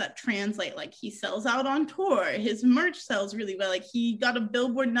fan base that translate, like he sells out on tour, his merch sells really well. Like he got a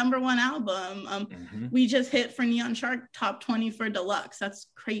Billboard #1 album. We just hit for Neon Shark top 20 for Deluxe. That's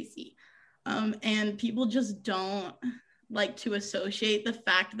crazy. And people just don't like to associate the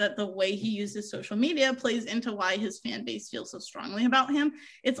fact that the way he uses social media plays into why his fan base feels so strongly about him.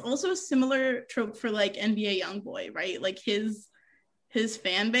 It's also a similar trope for like NBA YoungBoy, right? Like his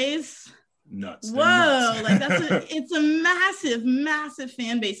fan base, nuts. Whoa, nuts. Like it's a massive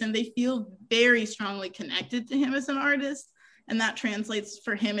fan base, and they feel very strongly connected to him as an artist, and that translates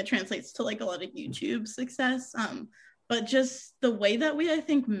for him. It translates to like a lot of YouTube success. But just the way that we, I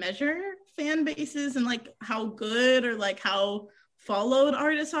think, measure fan bases and like how good or like how followed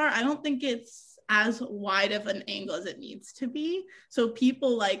artists are, I don't think it's as wide of an angle as it needs to be. So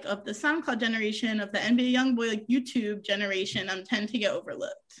people like of the SoundCloud generation, of the NBA YoungBoy, like YouTube generation, tend to get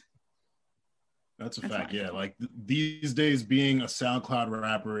overlooked. That's a fact. Yeah, like these days, being a SoundCloud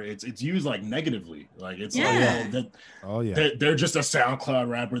rapper, it's used like negatively. Like it's like they're just a SoundCloud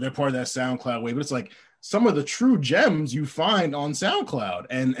rapper. They're part of that SoundCloud wave. But it's like some of the true gems you find on SoundCloud,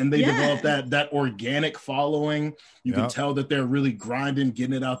 and they develop that organic following. You can tell that they're really grinding,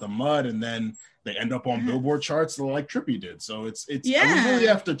 getting it out the mud, and then they end up on Billboard charts like Trippie did. So it's we really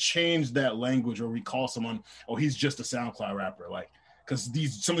have to change that language, or we call someone, oh, he's just a SoundCloud rapper, like. Because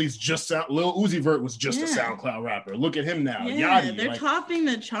some of these Lil Uzi Vert was just a SoundCloud rapper. Look at him now. Yachty, they're topping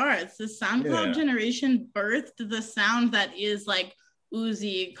the charts. The SoundCloud generation birthed the sound that is like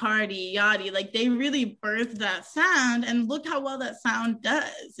Uzi, Cardi, Yachty. Like they really birthed that sound, and look how well that sound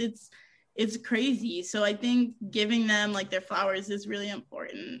does. It's crazy. So I think giving them like their flowers is really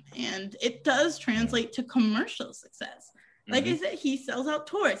important, and it does translate to commercial success. Like I said, he sells out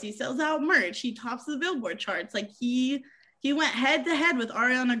tours, he sells out merch, he tops the Billboard charts. Like he went head to head with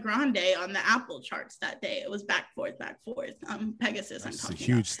Ariana Grande on the Apple charts that day. It was back forth. Pegasus. That's a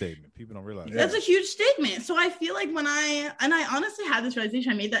huge statement. People don't realize that's a huge statement. So I feel like I honestly had this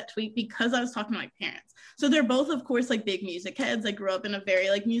realization. I made that tweet because I was talking to my parents. So they're both, of course, like big music heads. I grew up in a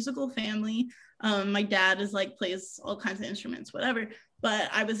very like musical family. My dad is like plays all kinds of instruments, whatever.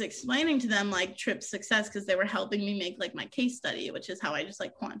 But I was explaining to them like Tripp's success because they were helping me make like my case study, which is how I just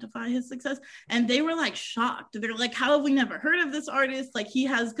like quantify his success. And they were like shocked. They're like, how have we never heard of this artist? Like he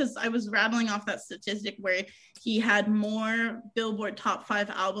has, because I was rattling off that statistic where he had more Billboard top 5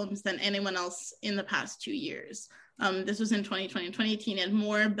 albums than anyone else in the past 2 years. This was in 2020 and 2018, and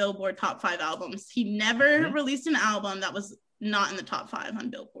more Billboard top 5 albums. He never released an album that was not in the top 5 on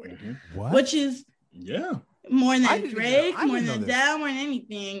Billboard, which is more than Drake, more than Adele, more than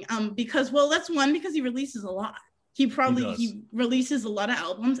anything. Because he releases a lot. He releases a lot of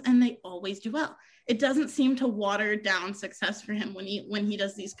albums, and they always do well. It doesn't seem to water down success for him when he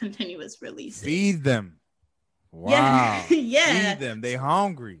does these continuous releases. Feed them. Wow. Feed them. They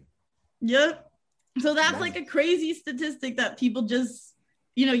hungry. Yep. So that's like a crazy statistic that people just,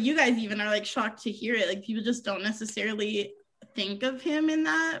 you guys even are like shocked to hear it. Like people just don't necessarily think of him in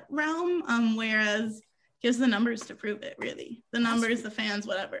that realm. Whereas he has the numbers to prove it, really. The numbers, the fans,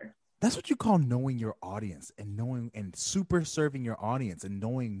 whatever. That's what you call knowing your audience and knowing and super serving your audience and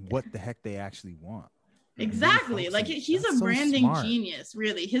knowing what the heck they actually want. Exactly. Like he's a branding genius,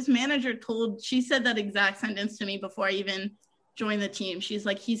 really. His manager she said that exact sentence to me before I even joined the team. She's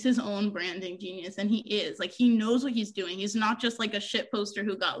like, he's his own branding genius, and he is. Like he knows what he's doing. He's not just like a shit poster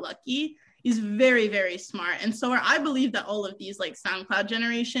who got lucky. He's very, very smart. And so I believe that all of these like SoundCloud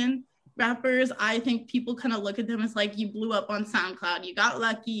generation rappers, I think people kind of look at them as like, you blew up on SoundCloud, you got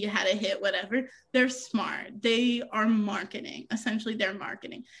lucky, you had a hit, whatever. They're smart. They are marketing. Essentially, they're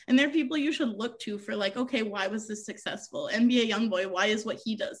marketing. And they're people you should look to for like, okay, why was this successful? NBA YoungBoy, why is what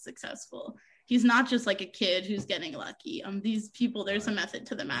he does successful? He's not just like a kid who's getting lucky. These people, there's a method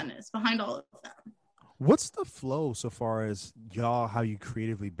to the madness behind all of them. What's the flow so far as y'all, how you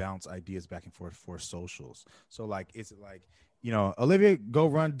creatively bounce ideas back and forth for socials? So like, is it like, Olivia, go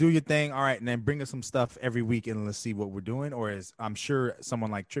run, do your thing. All right. And then bring us some stuff every week and let's see what we're doing. Or I'm sure someone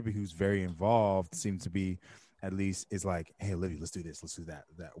like Trippie, who's very involved, seems to be at least is like, hey, Olivia, let's do this. Let's do that.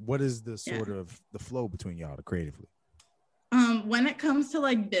 What is the sort of the flow between y'all creatively? When it comes to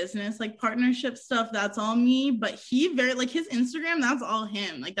like business, like partnership stuff, that's all me. But he his Instagram, that's all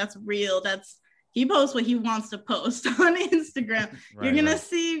him. Like that's real. he posts what he wants to post on Instagram. You're gonna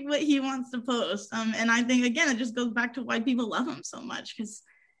see what he wants to post. And I think again, it just goes back to why people love him so much, because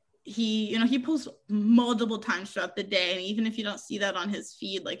he posts multiple times throughout the day, and even if you don't see that on his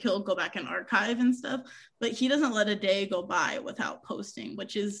feed, like he'll go back and archive and stuff, but he doesn't let a day go by without posting,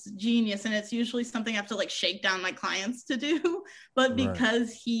 which is genius. And it's usually something I have to like shake down my clients to do, but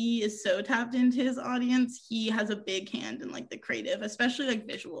because he is so tapped into his audience, he has a big hand in like the creative, especially like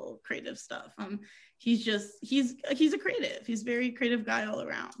visual creative stuff. He's a creative. He's a very creative guy all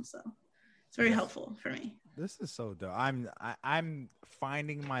around, so it's very helpful for me. This is so dope. I'm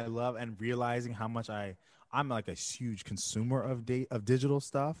finding my love and realizing how much I'm like a huge consumer of digital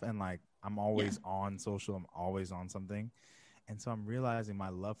stuff, and like I'm always on social. I'm always on something, and so I'm realizing my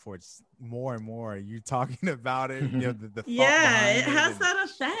love for it more and more. You talking about it, you know, the thought it has that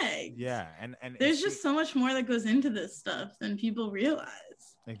effect. Yeah, and there's just so much more that goes into this stuff than people realize.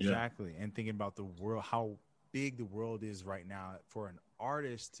 Exactly, and thinking about the world, how big the world is right now for an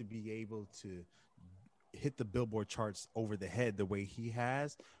artist to be able to hit the Billboard charts over the head the way he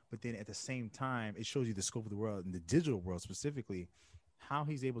has, but then at the same time it shows you the scope of the world, in the digital world specifically, how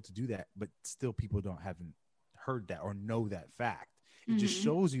he's able to do that, but still people haven't heard that or know that fact. It just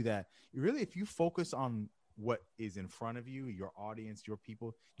shows you that really, if you focus on what is in front of you, your audience, your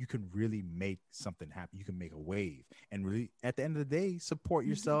people, you can really make something happen. You can make a wave, and really at the end of the day, support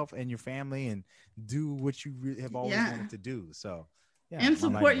yourself and your family and do what you really have always wanted to do. So and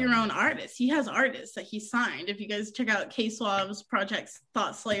support your own artists. He has artists that he signed. If you guys check out K-Swab's project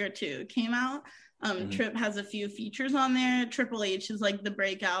Thought Slayer 2 came out, Trip has a few features on there. Triple H is like the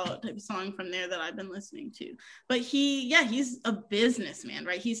breakout type of song from there that I've been listening to. But he's a businessman,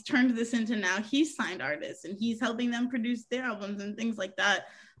 right? He's turned this into, now he's signed artists and he's helping them produce their albums and things like that,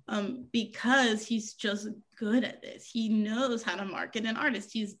 because he's just good at this. He knows how to market an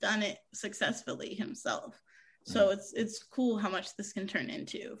artist. He's done it successfully himself. So it's cool how much this can turn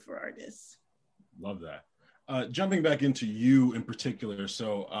into for artists. Love that. Jumping back into you in particular,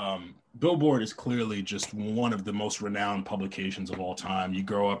 so Billboard is clearly just one of the most renowned publications of all time. You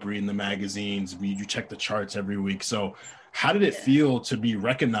grow up reading the magazines, you check the charts every week. So how did it feel to be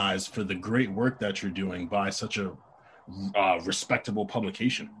recognized for the great work that you're doing by such a respectable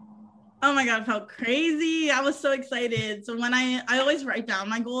publication? Oh my God, it felt crazy. I was so excited. So when I always write down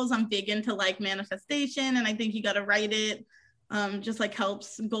my goals, I'm big into like manifestation, and I think you got to write it. Just like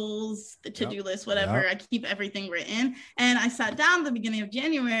helps goals, the to-do list, whatever. I keep everything written. And I sat down at the beginning of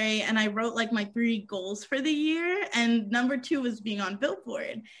January and I wrote like my 3 goals for the year. And number 2 was being on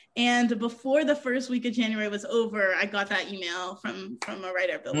Billboard. And before the first week of January was over, I got that email from a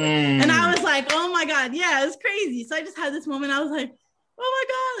writer at Billboard. And I was like, oh my God, yeah, it was crazy. So I just had this moment. I was like, oh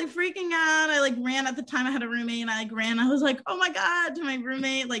my God, like freaking out. I like ran at the time. I had a roommate and I like ran. I was like, oh my God, to my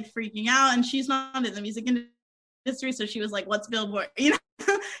roommate, like freaking out. And she's not in the music industry. So she was like, what's Billboard? You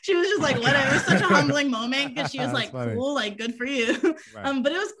know, she was just like, whatever. It was such a humbling moment because she was like, funny. Cool, like good for you. Right.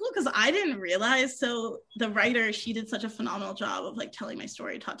 But it was cool because I didn't realize. So the writer, she did such a phenomenal job of like telling my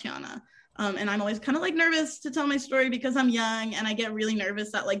story, Tatiana. And I'm always kind of like nervous to tell my story because I'm young, and I get really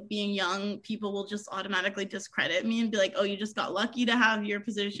nervous that like being young, people will just automatically discredit me and be like, oh, you just got lucky to have your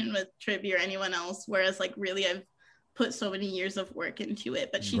position with Tribby or anyone else. Whereas like really I've put so many years of work into it,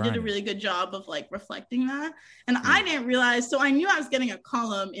 but she did a really good job of like reflecting that. And I didn't realize, so I knew I was getting a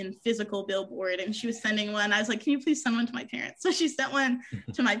column in physical Billboard, and she was sending one. I was like, can you please send one to my parents? So she sent one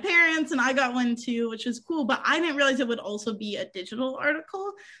to my parents, and I got one too, which was cool, but I didn't realize it would also be a digital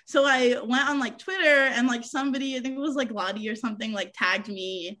article. So I went on like Twitter, and like somebody, I think it was like Lottie or something, like tagged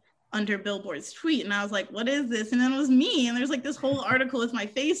me under Billboard's tweet, and I was like, what is this? And then it was me, and there's like this whole article with my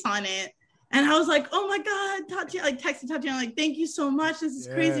face on it. And I was like, oh my God, Tatiana, like texted Tatiana, like, thank you so much. This is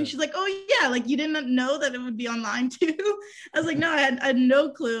crazy. And she's like, oh yeah, like you didn't know that it would be online too. I was like, no, I had no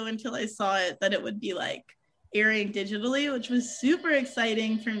clue until I saw it that it would be like airing digitally, which was super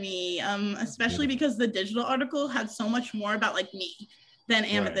exciting for me, especially because the digital article had so much more about like me than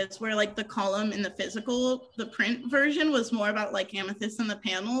Amethyst, where like the column in the physical, the print version was more about like Amethyst and the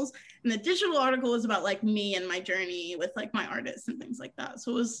panels. And the digital article was about like me and my journey with like my artists and things like that.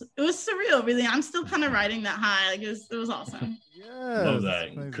 So it was surreal, really. I'm still kind of riding that high. Like it was awesome. Love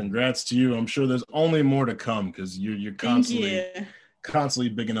that. Congrats to you. I'm sure there's only more to come because you're constantly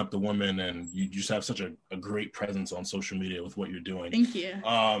bigging up the women, and you just have such a great presence on social media with what you're doing. Thank you.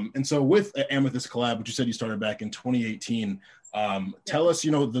 And so with Amethyst collab, which you said you started back in 2018, tell us,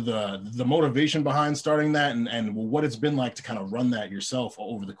 you know, the motivation behind starting that and what it's been like to kind of run that yourself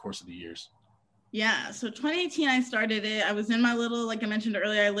over the course of the years. Yeah, so 2018, I started it. I was in my little, like I mentioned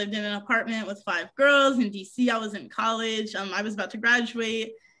earlier, I lived in an apartment with 5 girls in DC. I was in college. I was about to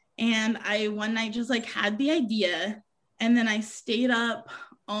graduate. And I one night just like had the idea, and then I stayed up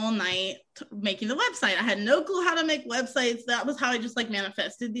all night making the website. I had no clue how to make websites. That was how I just like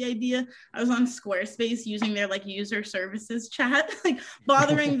manifested the idea. I was on Squarespace using their like user services chat, like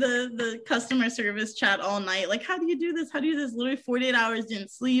bothering the customer service chat all night. Like, how do you do this? How do you do this? Literally 48 hours,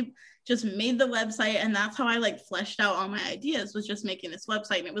 didn't sleep, just made the website. And that's how I like fleshed out all my ideas, was just making this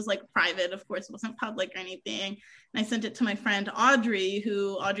website. And it was like private, of course, it wasn't public or anything. And I sent it to my friend Audrey,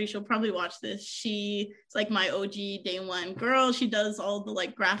 she'll probably watch this. She's like my OG day one girl. She does all the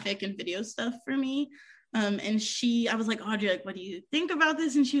like graphic and video stuff for me. And I was like, Audrey, like, what do you think about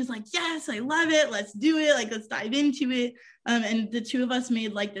this? And she was like, yes, I love it. Let's do it. Like, let's dive into it. And the two of us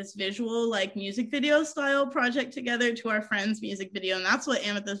made like this visual, like music video style project together to our friend's music video. And that's what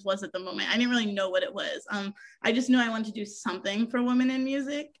Amethyst was at the moment. I didn't really know what it was. I just knew I wanted to do something for women in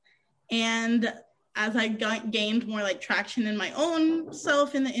music. And as I gained more like traction in my own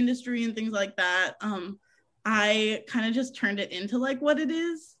self in the industry and things like that, I kind of just turned it into like what it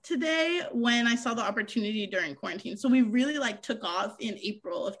is today when I saw the opportunity during quarantine. So we really like took off in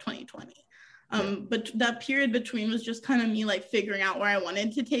April of 2020. But that period between was just kind of me like figuring out where I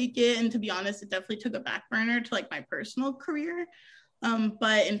wanted to take it. And to be honest, it definitely took a back burner to like my personal career.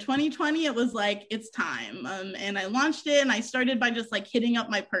 But in 2020, it was like, it's time. And I launched it, and I started by just like hitting up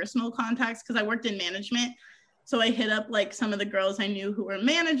my personal contacts because I worked in management. So I hit up like some of the girls I knew who were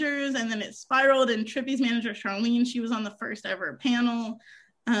managers, and then it spiraled. And Trippy's manager, Charlene, she was on the first ever panel.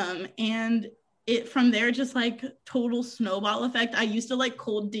 And it from there, just like total snowball effect. I used to like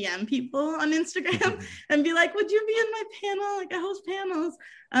cold DM people on Instagram and be like, would you be in my panel? Like, I host panels.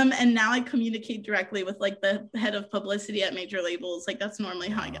 And now I communicate directly with like the head of publicity at major labels. Like, that's normally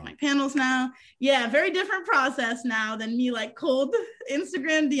how I get my panels now. Yeah, very different process now than me like cold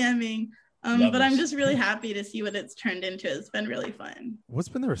Instagram DMing. But I'm just really happy to see what it's turned into. It's been really fun. What's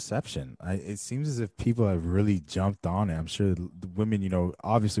been the reception? It seems as if people have really jumped on it. I'm sure the women,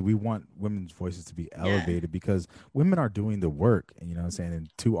 obviously we want women's voices to be elevated because women are doing the work, and what I'm saying,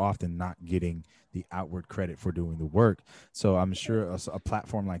 and too often not getting the outward credit for doing the work. So I'm sure a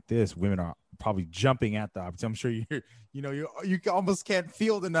platform like this, women are probably jumping at the opportunity. I'm sure you almost can't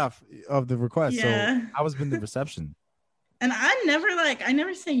field enough of the requests. Yeah. So how has been the reception? And I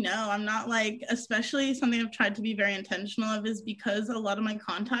never say no. I'm not like, especially something I've tried to be very intentional of is because a lot of my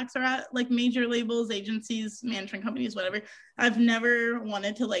contacts are at like major labels, agencies, management companies, whatever. I've never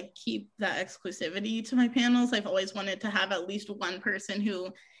wanted to like keep that exclusivity to my panels. I've always wanted to have at least one person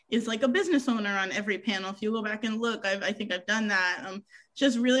who is like a business owner on every panel. If you go back and look, I think I've done that. It's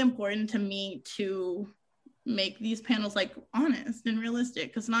just really important to me to make these panels like honest and realistic,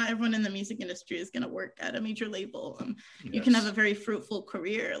 because not everyone in the music industry is going to work at a major label. Yes. You can have a very fruitful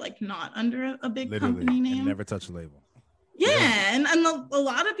career like not under a big company name and never touch a label. And a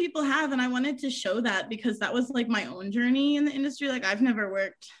lot of people have, and I wanted to show that because that was like my own journey in the industry. Like I've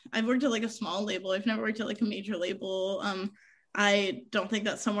worked at like a small label. I've never worked at like a major label. I don't think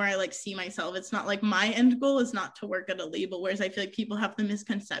that's somewhere I like see myself. It's not like my end goal is not to work at a label, whereas I feel like people have the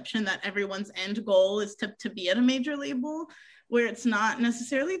misconception that everyone's end goal is to be at a major label, where it's not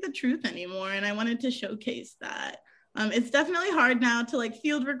necessarily the truth anymore. And I wanted to showcase that. It's definitely hard now to like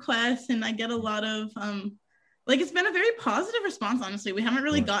field requests, and I get a lot of it's been a very positive response, honestly. We haven't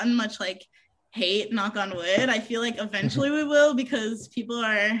really gotten much like hate, knock on wood. I feel like eventually we will, because people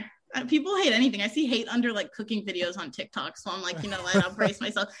hate anything. I see hate under like cooking videos on TikTok. So I'm like, you know what, I'll brace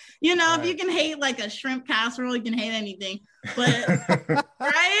myself. Right. If you can hate like a shrimp casserole, you can hate anything. But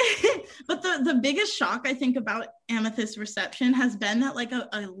right. But the biggest shock I think about Amethyst reception has been that like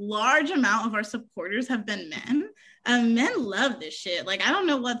a large amount of our supporters have been men. Men love this shit. Like, I don't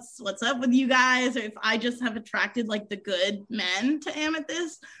know what's up with you guys, or if I just have attracted like the good men to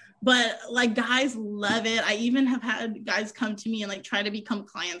Amethyst. But like guys love it. I even have had guys come to me and like try to become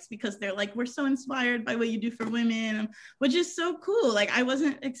clients because they're like, we're so inspired by what you do for women, which is so cool. Like I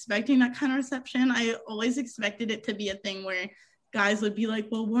wasn't expecting that kind of reception. I always expected it to be a thing where guys would be like,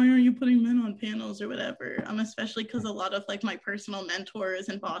 well, why aren't you putting men on panels or whatever? Especially because a lot of like my personal mentors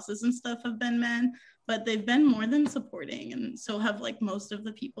and bosses and stuff have been men, but they've been more than supporting. And so have like most of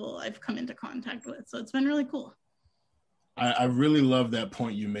the people I've come into contact with. So it's been really cool. I really love that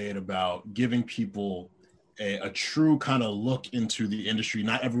point you made about giving people a true kind of look into the industry.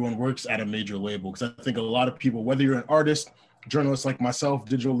 Not everyone works at a major label, because I think a lot of people, whether you're an artist, journalist like myself,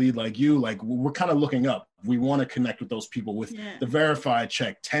 digital lead like you, like we're kind of looking up. We want to connect with those people with the verified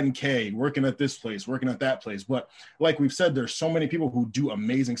check, 10K, working at this place, working at that place. But like we've said, there's so many people who do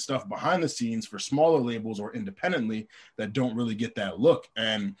amazing stuff behind the scenes for smaller labels or independently that don't really get that look.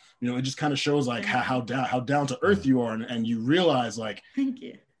 And, it just kind of shows like how down to earth you are. And you realize like, thank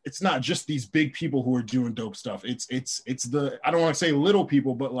you. it's not just these big people who are doing dope stuff. It's the, I don't want to say little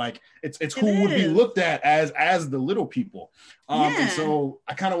people, but like it's who would be looked at as the little people. And so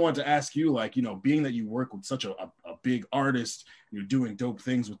I kind of wanted to ask you, like, you know, being that you work with such a big artist, you're doing dope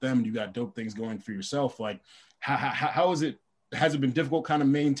things with them, and you got dope things going for yourself. Like, how is it? Has it been difficult kind of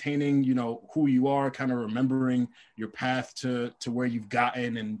maintaining, you know, who you are, kind of remembering your path to where you've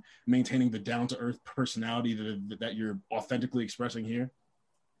gotten, and maintaining the down-to-earth personality that you're authentically expressing here?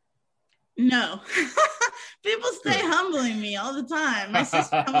 No. People stay humbling me all the time. My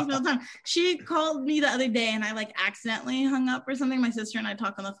sister humbles me all the time. She called me the other day and I like accidentally hung up or something. My sister and I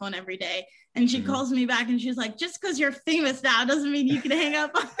talk on the phone every day, and she calls me back and she's like, just because you're famous now doesn't mean you can hang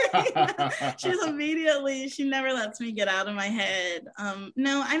up on me. She never lets me get out of my head.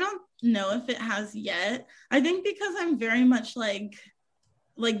 No, I don't know if it has yet. I think because I'm very much like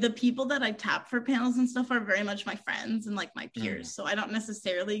the people that I tap for panels and stuff are very much my friends and like my peers. So I don't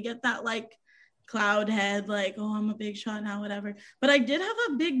necessarily get that like cloud head, like, oh, I'm a big shot now, whatever. But I did have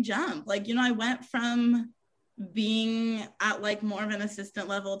a big jump. Like, you know, I went from being at like more of an assistant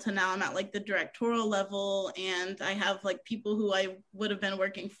level to now I'm at like the directorial level, and I have like people who I would have been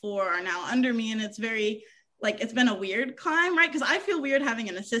working for are now under me, and it's very like, it's been a weird climb, right? Because I feel weird having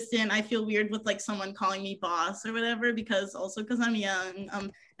an assistant. I feel weird with like someone calling me boss or whatever, because I'm young.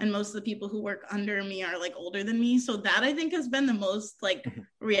 And most of the people who work under me are like older than me. So that I think has been the most like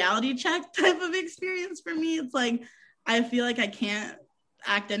reality check type of experience for me. It's like, I feel like I can't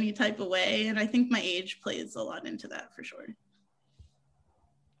act any type of way. And I think my age plays a lot into that for sure.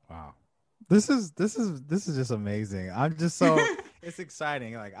 Wow. This is just amazing. I'm just so it's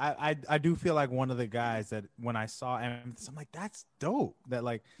exciting. Like I do feel like one of the guys that when I saw Amethyst, I'm like, that's dope that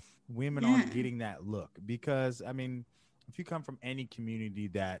like women aren't getting that look, because I mean, if you come from any community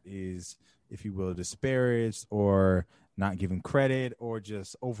that is, if you will, disparaged or not given credit or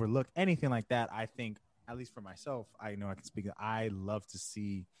just overlooked, anything like that, I think, at least for myself, I know I can speak. I love to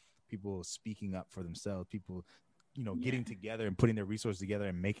see people speaking up for themselves, people, you know, getting together and putting their resources together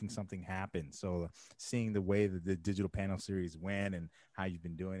and making something happen. So seeing the way that the digital panel series went and how you've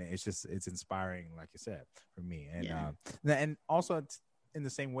been doing it, it's inspiring, like you said, for me. And and also in the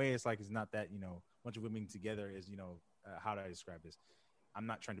same way, it's like, it's not that, you know, a bunch of women together is, you know, how do I describe this? I'm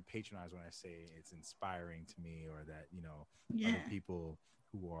not trying to patronize when I say it's inspiring to me, or that, you know, other people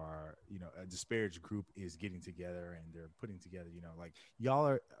who are, you know, a disparaged group is getting together and they're putting together, you know, like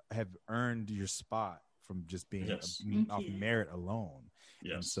y'all have earned your spot from just being off merit alone.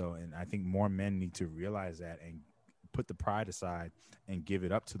 And I think more men need to realize that and put the pride aside and give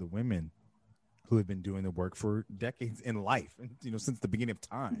it up to the women who have been doing the work for decades in life, you know, since the beginning of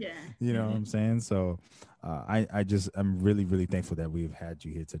time. You know what I'm saying? So I'm really, really thankful that we've had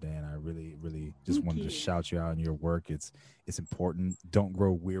you here today. And I really, really just wanted to shout you out on your work. It's important. Don't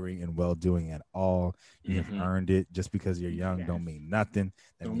grow weary in well-doing at all. You have earned it. Just because you're young don't mean nothing.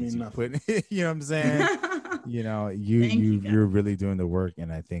 That means you put, you know what I'm saying? You know, you're really doing the work.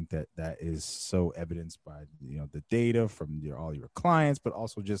 And I think that is so evidenced by, you know, the data from all your clients, but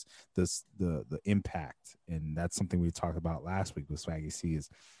also just the impact. And that's something we talked about last week with Swaggy C, is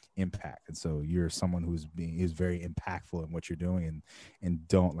impact. And so you're someone who's very impactful in what you're doing, and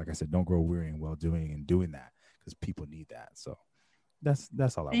don't, like I said, don't grow weary in well doing and doing that, because people need that. So that's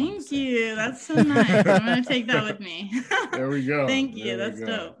all I want. Thank you. That's so nice. I'm gonna take that with me. There we go. Thank you. That's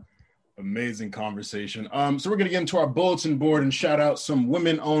dope. Amazing conversation. So we're gonna get into our bulletin board and shout out some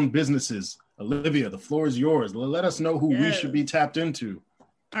women-owned businesses. Olivia, the floor is yours. Let us know who we should be tapped into.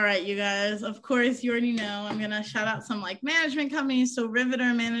 All right, you guys, of course, you already know, I'm going to shout out some like management companies. So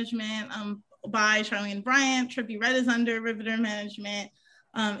Riveter Management by Charlene Bryant. Trippie Redd is under Riveter Management.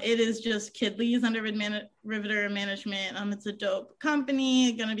 It is just Kid Lee's under Riveter Management. It's a dope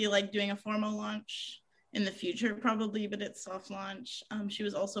company. Going to be like doing a formal launch in the future probably, but it's soft launch. She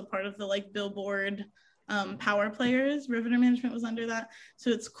was also part of the like Billboard Power Players. Riveter Management was under that. So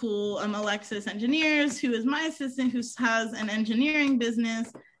it's cool. Alexis Engineers, who is my assistant, who has an engineering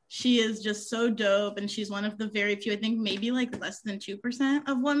business. She is just so dope. And she's one of the very few, I think maybe like less than 2%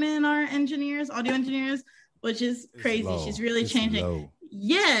 of women are engineers, audio engineers, which is crazy. She's really changing. Low.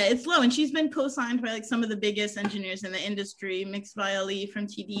 Yeah, it's low. And she's been co-signed by like some of the biggest engineers in the industry. Mix by Ali from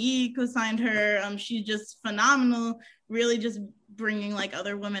TDE co-signed her. She's just phenomenal, really just bringing like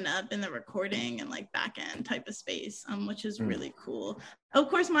other women up in the recording and like back end type of space, which is really cool. Of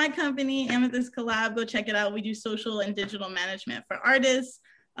course, my company, Amethyst Collab, go check it out. We do social and digital management for artists.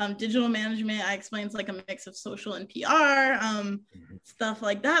 Digital management, I explain, it's like a mix of social and PR, stuff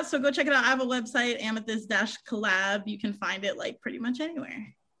like that. So go check it out. I have a website, amethyst-collab. You can find it like pretty much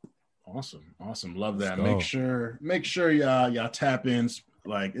anywhere. Awesome. Love that. Make sure y'all tap in,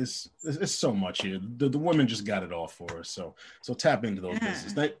 Like it's so much here. The women just got it all for us. So tap into those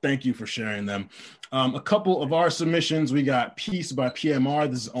businesses. Thank you for sharing them. A couple of our submissions. We got Peace by PMR.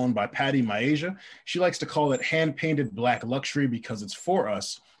 This is owned by Patty Myasia. She likes to call it hand-painted black luxury because it's for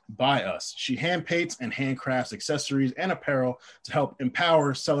us, by us. She hand paints and handcrafts accessories and apparel to help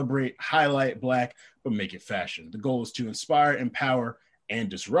empower, celebrate, highlight black, but make it fashion. The goal is to inspire, empower, and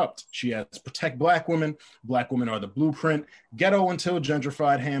disrupt. She has Protect Black Women. Black women are the blueprint. Ghetto Until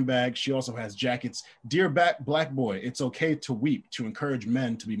Gentrified handbag. She also has jackets. Dear Black Boy, it's okay to weep, to encourage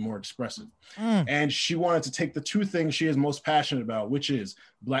men to be more expressive. And she wanted to take the two things she is most passionate about, which is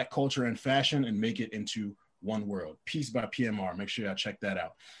Black culture and fashion, and make it into one world. Peace by PMR. Make sure y'all check that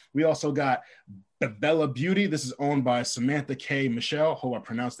out. We also got Bella Beauty. This is owned by Samantha K. Michelle. Hope I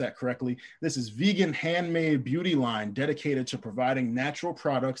pronounced that correctly. This is vegan handmade beauty line dedicated to providing natural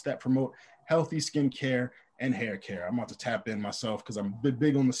products that promote healthy skincare and hair care. I'm about to tap in myself because I'm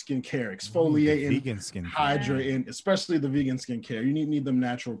big on the skincare, exfoliating, vegan skincare, hydrating, especially the vegan skincare. You need them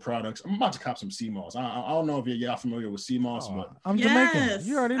natural products. I'm about to cop some sea moss. I don't know if y'all familiar with sea moss, but I'm Jamaican.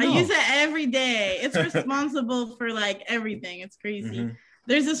 You already know. I use it every day. It's responsible for like everything. It's crazy.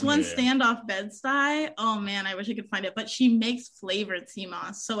 There's this one standoff Bed-Stuy. Oh man, I wish I could find it. But she makes flavored sea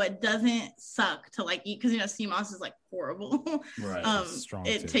moss, so it doesn't suck to like eat, because sea moss is like horrible. Right.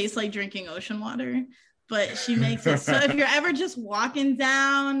 It tastes like drinking ocean water. But she makes it. So if you're ever just walking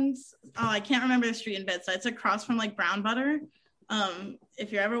down, I can't remember the street in Bed-Stuy. It's across from like Brown Butter.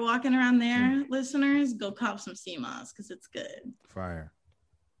 If you're ever walking around there, listeners, go cop some sea moss because it's good. Fire.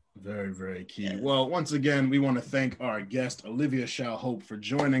 Very, very key. Yeah. Well, once again, we want to thank our guest, Olivia Shall-Hope, for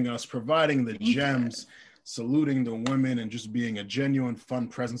joining us, providing the gems, saluting the women, and just being a genuine, fun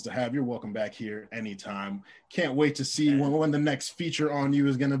presence to have. You're welcome back here anytime. Can't wait to see when the next feature on you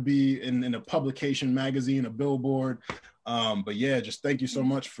is going to be in a publication, magazine, a billboard. But yeah, just thank you so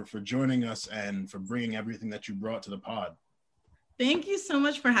much for joining us and for bringing everything that you brought to the pod. Thank you so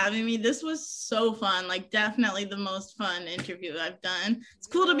much for having me. This was so fun. Like, definitely the most fun interview I've done. It's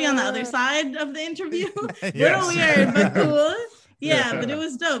cool to be on the other side of the interview. Little weird, but cool. Yeah, but it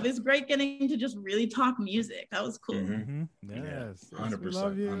was dope. It's great getting to just really talk music. That was cool. Yes. 100%. We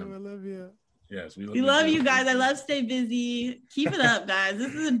love you. We love you. Yes, we love you guys. I love Stay Busy. Keep it up, guys.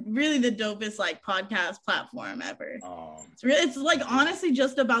 This is really the dopest like podcast platform ever. It's like honestly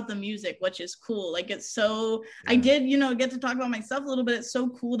just about the music, which is cool. Like it's so I did, get to talk about myself a little bit. It's so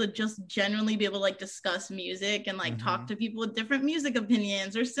cool to just generally be able to like discuss music and like talk to people with different music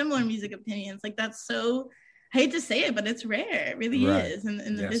opinions or similar music opinions. Like that's so, I hate to say it, but it's rare. It really is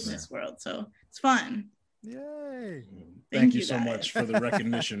in the business world. So it's fun. Yay. Thank you so much for the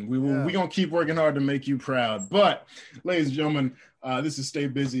recognition. We're gonna keep working hard to make you proud. But ladies and gentlemen, this is Stay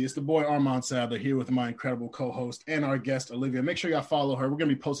Busy. It's the boy Armand Sadler here with my incredible co-host and our guest Olivia. Make sure y'all follow her. We're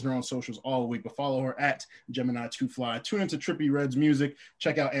gonna be posting her on socials all week, but follow her at Gemini2Fly. Tune into Trippie Red's music.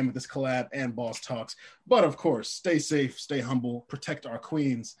 Check out Amethyst Collab and Boss Talks. But of course, stay safe, stay humble, protect our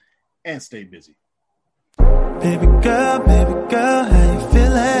queens, and stay busy. Baby girl, how you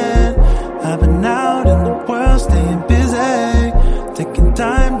feeling? I've been out in the world staying busy.